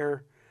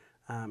entire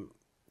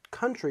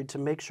country to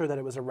make sure that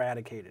it was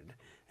eradicated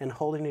and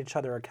holding each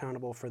other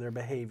accountable for their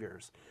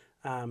behaviors.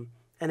 And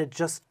it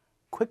just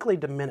quickly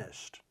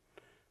diminished.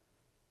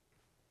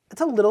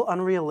 It's a little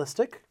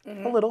unrealistic,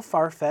 a little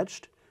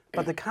far-fetched,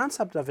 but the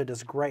concept of it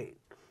is great.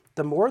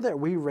 The more that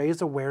we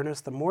raise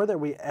awareness, the more that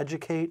we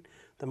educate,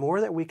 the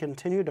more that we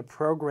continue to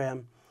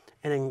program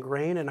and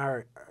ingrain in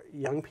our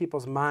young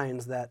people's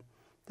minds that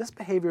this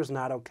behavior is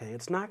not okay,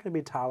 it's not going to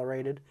be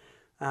tolerated,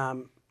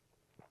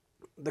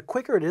 the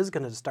quicker it is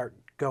going to start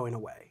going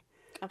away.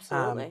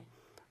 Absolutely.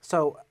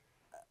 So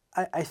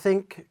I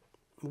think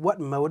what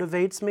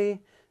motivates me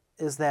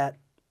is that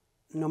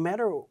no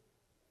matter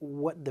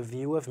what the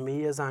view of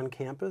me is on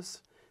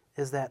campus,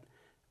 is that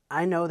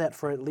I know that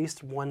for at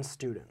least one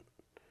student,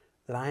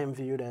 that I am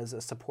viewed as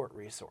a support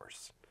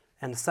resource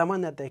and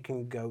someone that they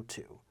can go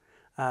to,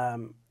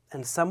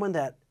 and someone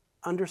that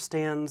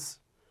understands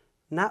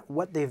not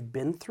what they've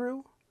been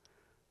through,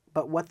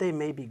 but what they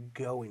may be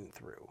going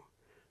through.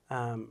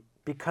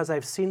 Because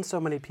I've seen so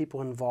many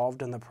people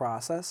involved in the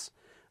process,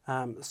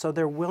 so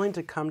they're willing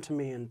to come to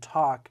me and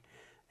talk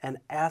and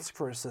ask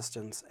for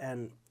assistance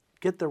and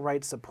get the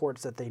right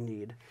supports that they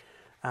need.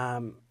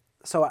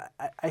 So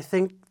I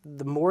think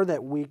the more that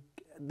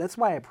that's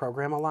why I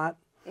program a lot.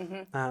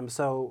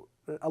 So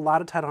a lot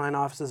of Title IX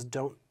offices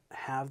don't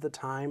have the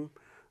time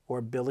or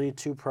ability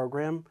to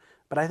program,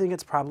 but I think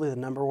it's probably the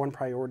number one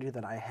priority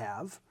that I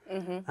have.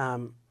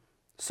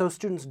 So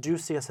students do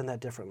see us in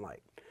that different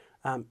light.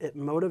 It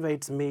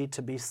motivates me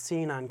to be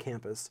seen on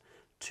campus,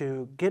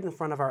 to get in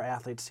front of our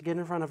athletes, to get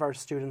in front of our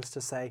students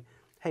to say,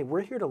 hey,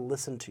 we're here to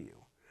listen to you.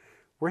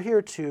 We're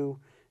here to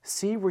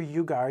see where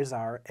you guys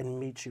are and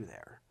meet you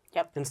there,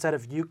 instead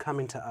of you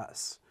coming to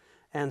us.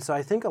 And so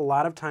I think a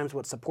lot of times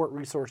what support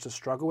resources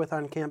struggle with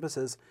on campus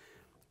is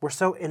we're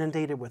so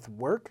inundated with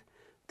work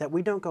that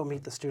we don't go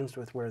meet the students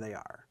with where they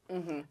are.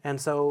 And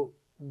so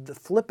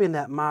flipping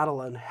that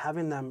model and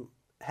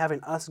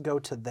having us go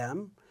to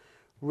them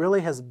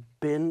really has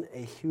been a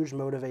huge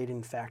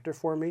motivating factor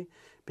for me,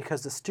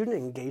 because the student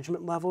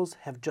engagement levels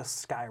have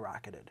just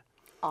skyrocketed.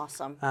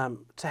 Awesome.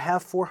 To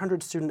have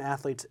 400 student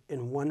athletes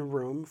in one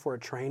room for a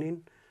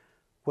training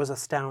was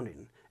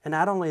astounding. And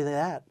not only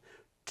that,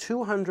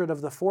 200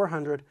 of the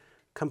 400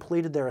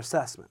 completed their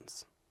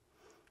assessments,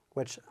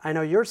 which I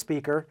know you're a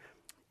speaker.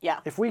 Yeah.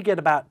 If we get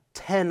about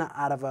 10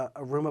 out of a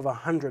room of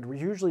 100, we're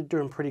usually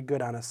doing pretty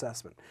good on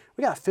assessment.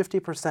 We got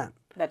 50%.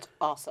 That's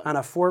awesome. On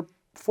a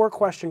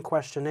four-question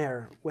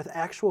questionnaire with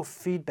actual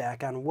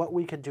feedback on what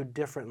we could do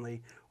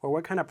differently or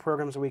what kind of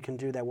programs we can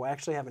do that will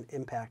actually have an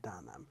impact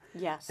on them.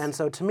 Yes. And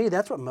so to me,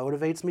 that's what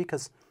motivates me,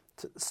 because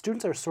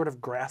students are sort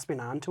of grasping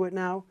onto it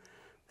now.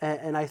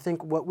 And I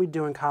think what we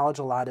do in college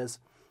a lot is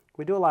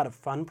we do a lot of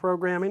fun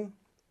programming,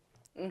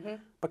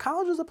 but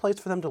college is a place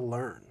for them to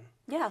learn.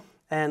 Yeah.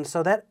 And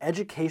so that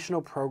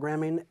educational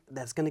programming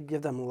that's going to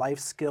give them life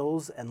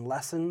skills and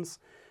lessons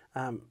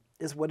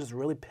is what is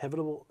really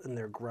pivotal in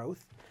their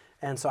growth.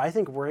 And so I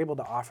think we're able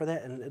to offer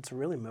that, and it's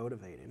really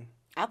motivating.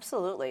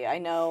 Absolutely. I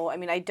know, I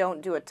mean, I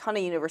don't do a ton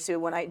of university.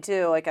 When I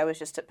do, like I was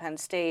just at Penn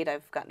State,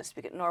 I've gotten to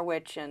speak at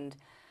Norwich and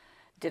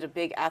did a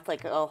big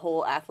all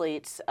the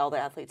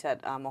athletes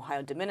at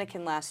Ohio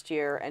Dominican last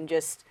year, and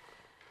just,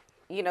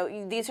 you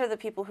know, these are the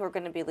people who are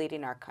going to be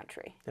leading our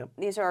country.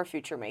 These are our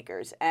future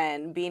makers,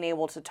 and being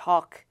able to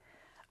talk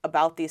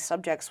about these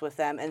subjects with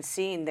them and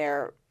seeing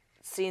their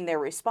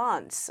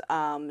response,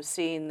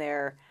 seeing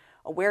their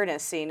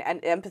awareness, seeing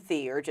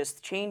empathy, or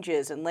just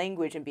changes in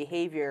language and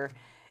behavior,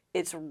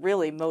 it's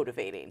really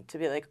motivating to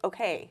be like,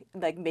 okay,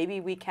 like maybe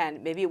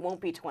it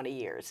won't be 20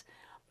 years,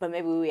 but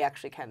maybe we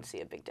actually can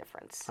see a big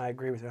difference. I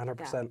agree with you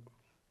 100%. Yeah.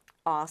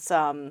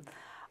 Awesome.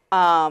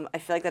 I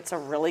feel like that's a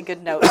really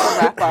good note to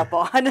wrap up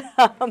on.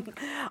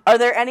 Are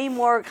there any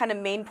more kind of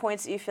main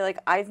points that you feel like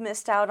I've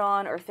missed out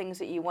on, or things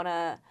that you want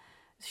to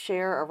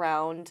share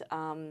around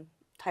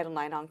Title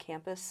IX on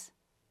campus?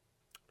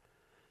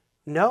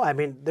 No, I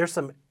mean, there's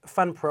some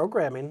fun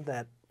programming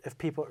that if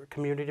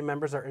community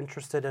members are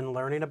interested in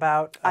learning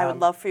about. I would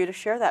love for you to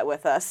share that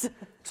with us.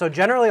 So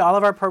generally, all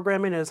of our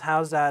programming is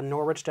housed at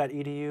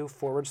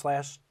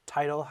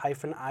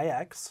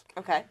norwich.edu/title-ix.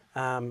 Okay.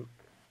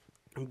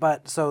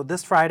 But so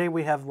this Friday,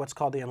 we have what's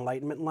called the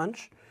Enlightenment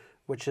Lunch,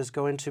 which is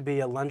going to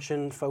be a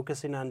luncheon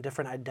focusing on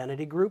different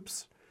identity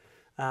groups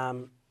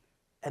and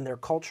their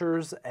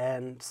cultures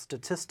and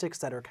statistics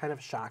that are kind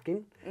of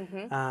shocking.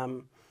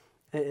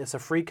 It's a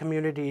free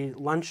community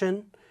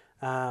luncheon.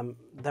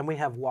 Then we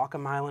have Walk a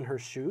Mile in Her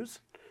Shoes,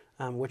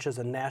 which is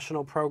a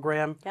national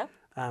program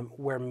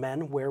where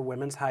men wear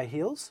women's high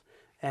heels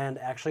and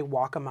actually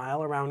walk a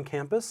mile around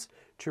campus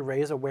to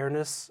raise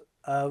awareness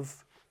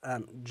of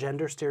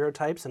gender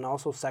stereotypes and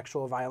also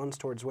sexual violence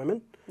towards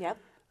women. Yep.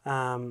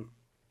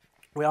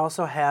 We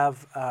also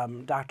have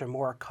Dr.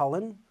 Maura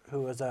Cullen,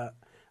 who is a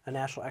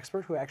national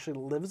expert who actually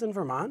lives in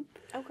Vermont.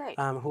 Oh, great.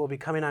 Who will be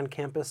coming on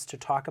campus to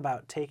talk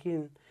about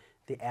taking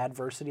the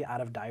adversity out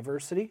of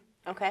diversity.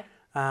 Okay.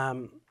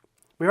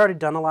 We've already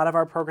done a lot of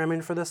our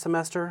programming for this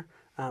semester,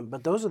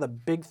 but those are the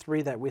big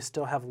three that we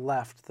still have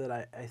left that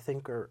I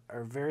think are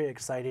very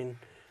exciting,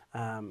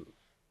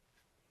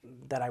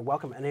 that I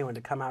welcome anyone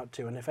to come out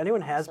to. And if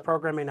anyone has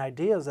programming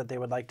ideas that they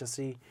would like to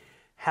see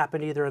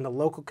happen either in the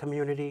local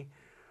community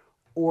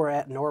or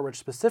at Norwich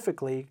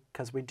specifically,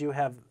 because we do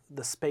have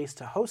the space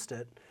to host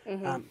it,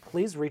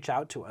 please reach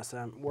out to us.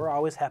 We're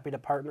always happy to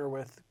partner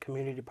with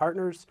community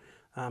partners,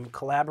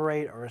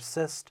 collaborate or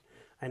assist.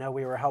 I know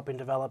we were helping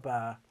develop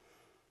a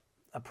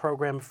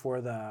program for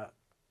the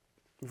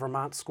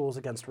Vermont Schools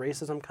Against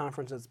Racism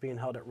conference that's being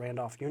held at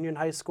Randolph Union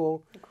High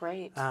School.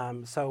 Great.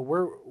 So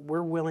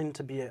we're willing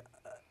to be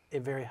a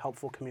very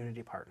helpful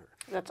community partner.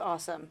 That's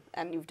awesome,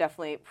 and you've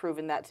definitely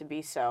proven that to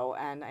be so,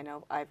 and I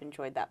know I've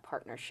enjoyed that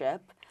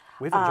partnership.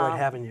 We've enjoyed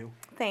having you.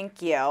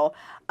 Thank you.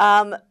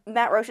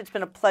 Matt Roche, it's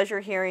been a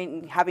pleasure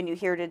having you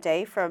here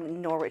today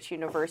from Norwich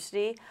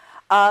University.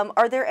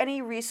 Are there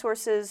any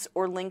resources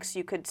or links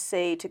you could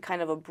say to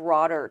kind of a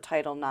broader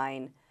Title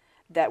IX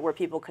where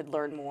people could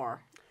learn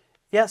more?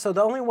 Yeah, so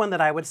the only one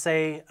that I would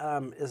say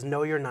is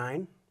Know Your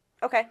Nine.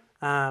 Okay.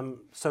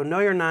 So Know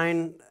Your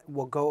Nine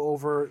will go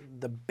over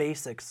the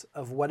basics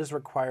of what is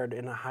required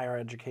in a higher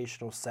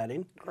educational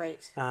setting.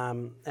 Great.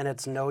 And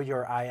it's Know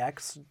Your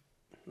IX.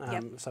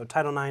 So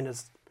Title IX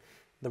is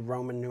the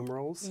Roman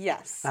numerals.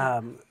 Yes.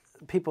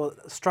 People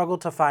struggle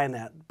to find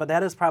that, but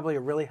that is probably a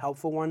really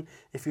helpful one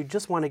if you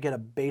just want to get a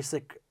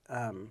basic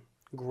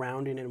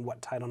grounding in what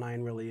Title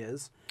IX really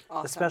is,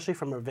 especially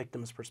from a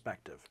victim's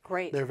perspective.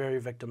 Great. They're very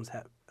victim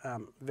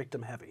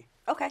heavy.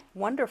 Okay,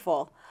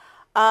 wonderful.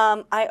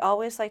 I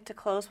always like to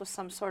close with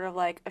some sort of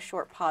like a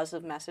short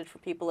positive message for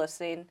people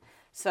listening.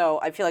 So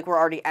I feel like we're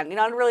already ending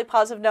on a really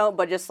positive note,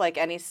 but just like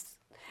any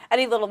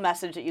little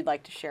message that you'd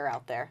like to share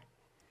out there.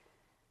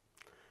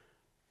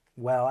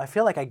 Well, I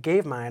feel like I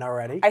gave mine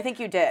already. I think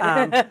you did.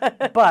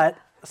 But,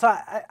 so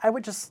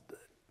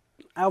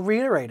I'll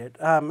reiterate it.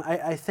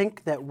 I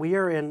think that we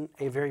are in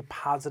a very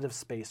positive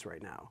space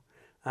right now,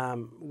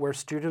 where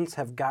students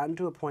have gotten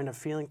to a point of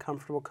feeling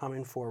comfortable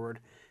coming forward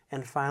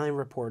and filing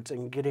reports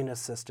and getting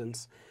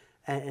assistance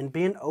and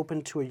being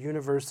open to a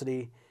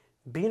university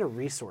being a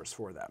resource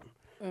for them.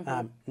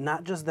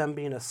 Not just them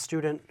being a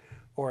student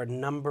or a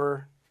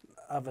number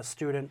of a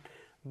student,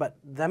 but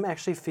them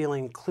actually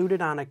feeling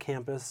included on a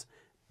campus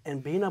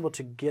and being able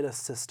to get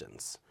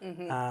assistance.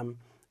 And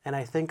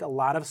I think a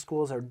lot of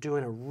schools are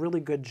doing a really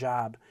good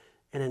job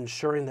in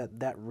ensuring that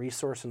that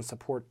resource and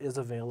support is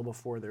available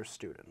for their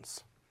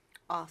students.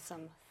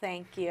 Awesome.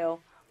 Thank you.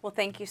 Well,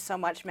 thank you so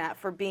much, Matt,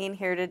 for being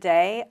here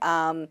today.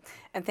 And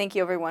thank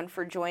you, everyone,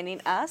 for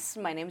joining us.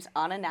 My name is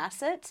Anna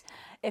Nassett.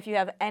 If you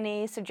have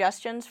any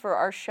suggestions for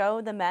our show,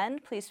 The Men,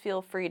 please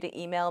feel free to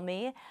email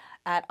me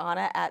at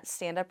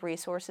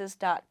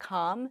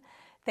anna@standupresources.com.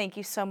 Thank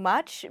you so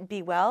much.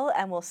 Be well,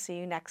 and we'll see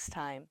you next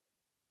time.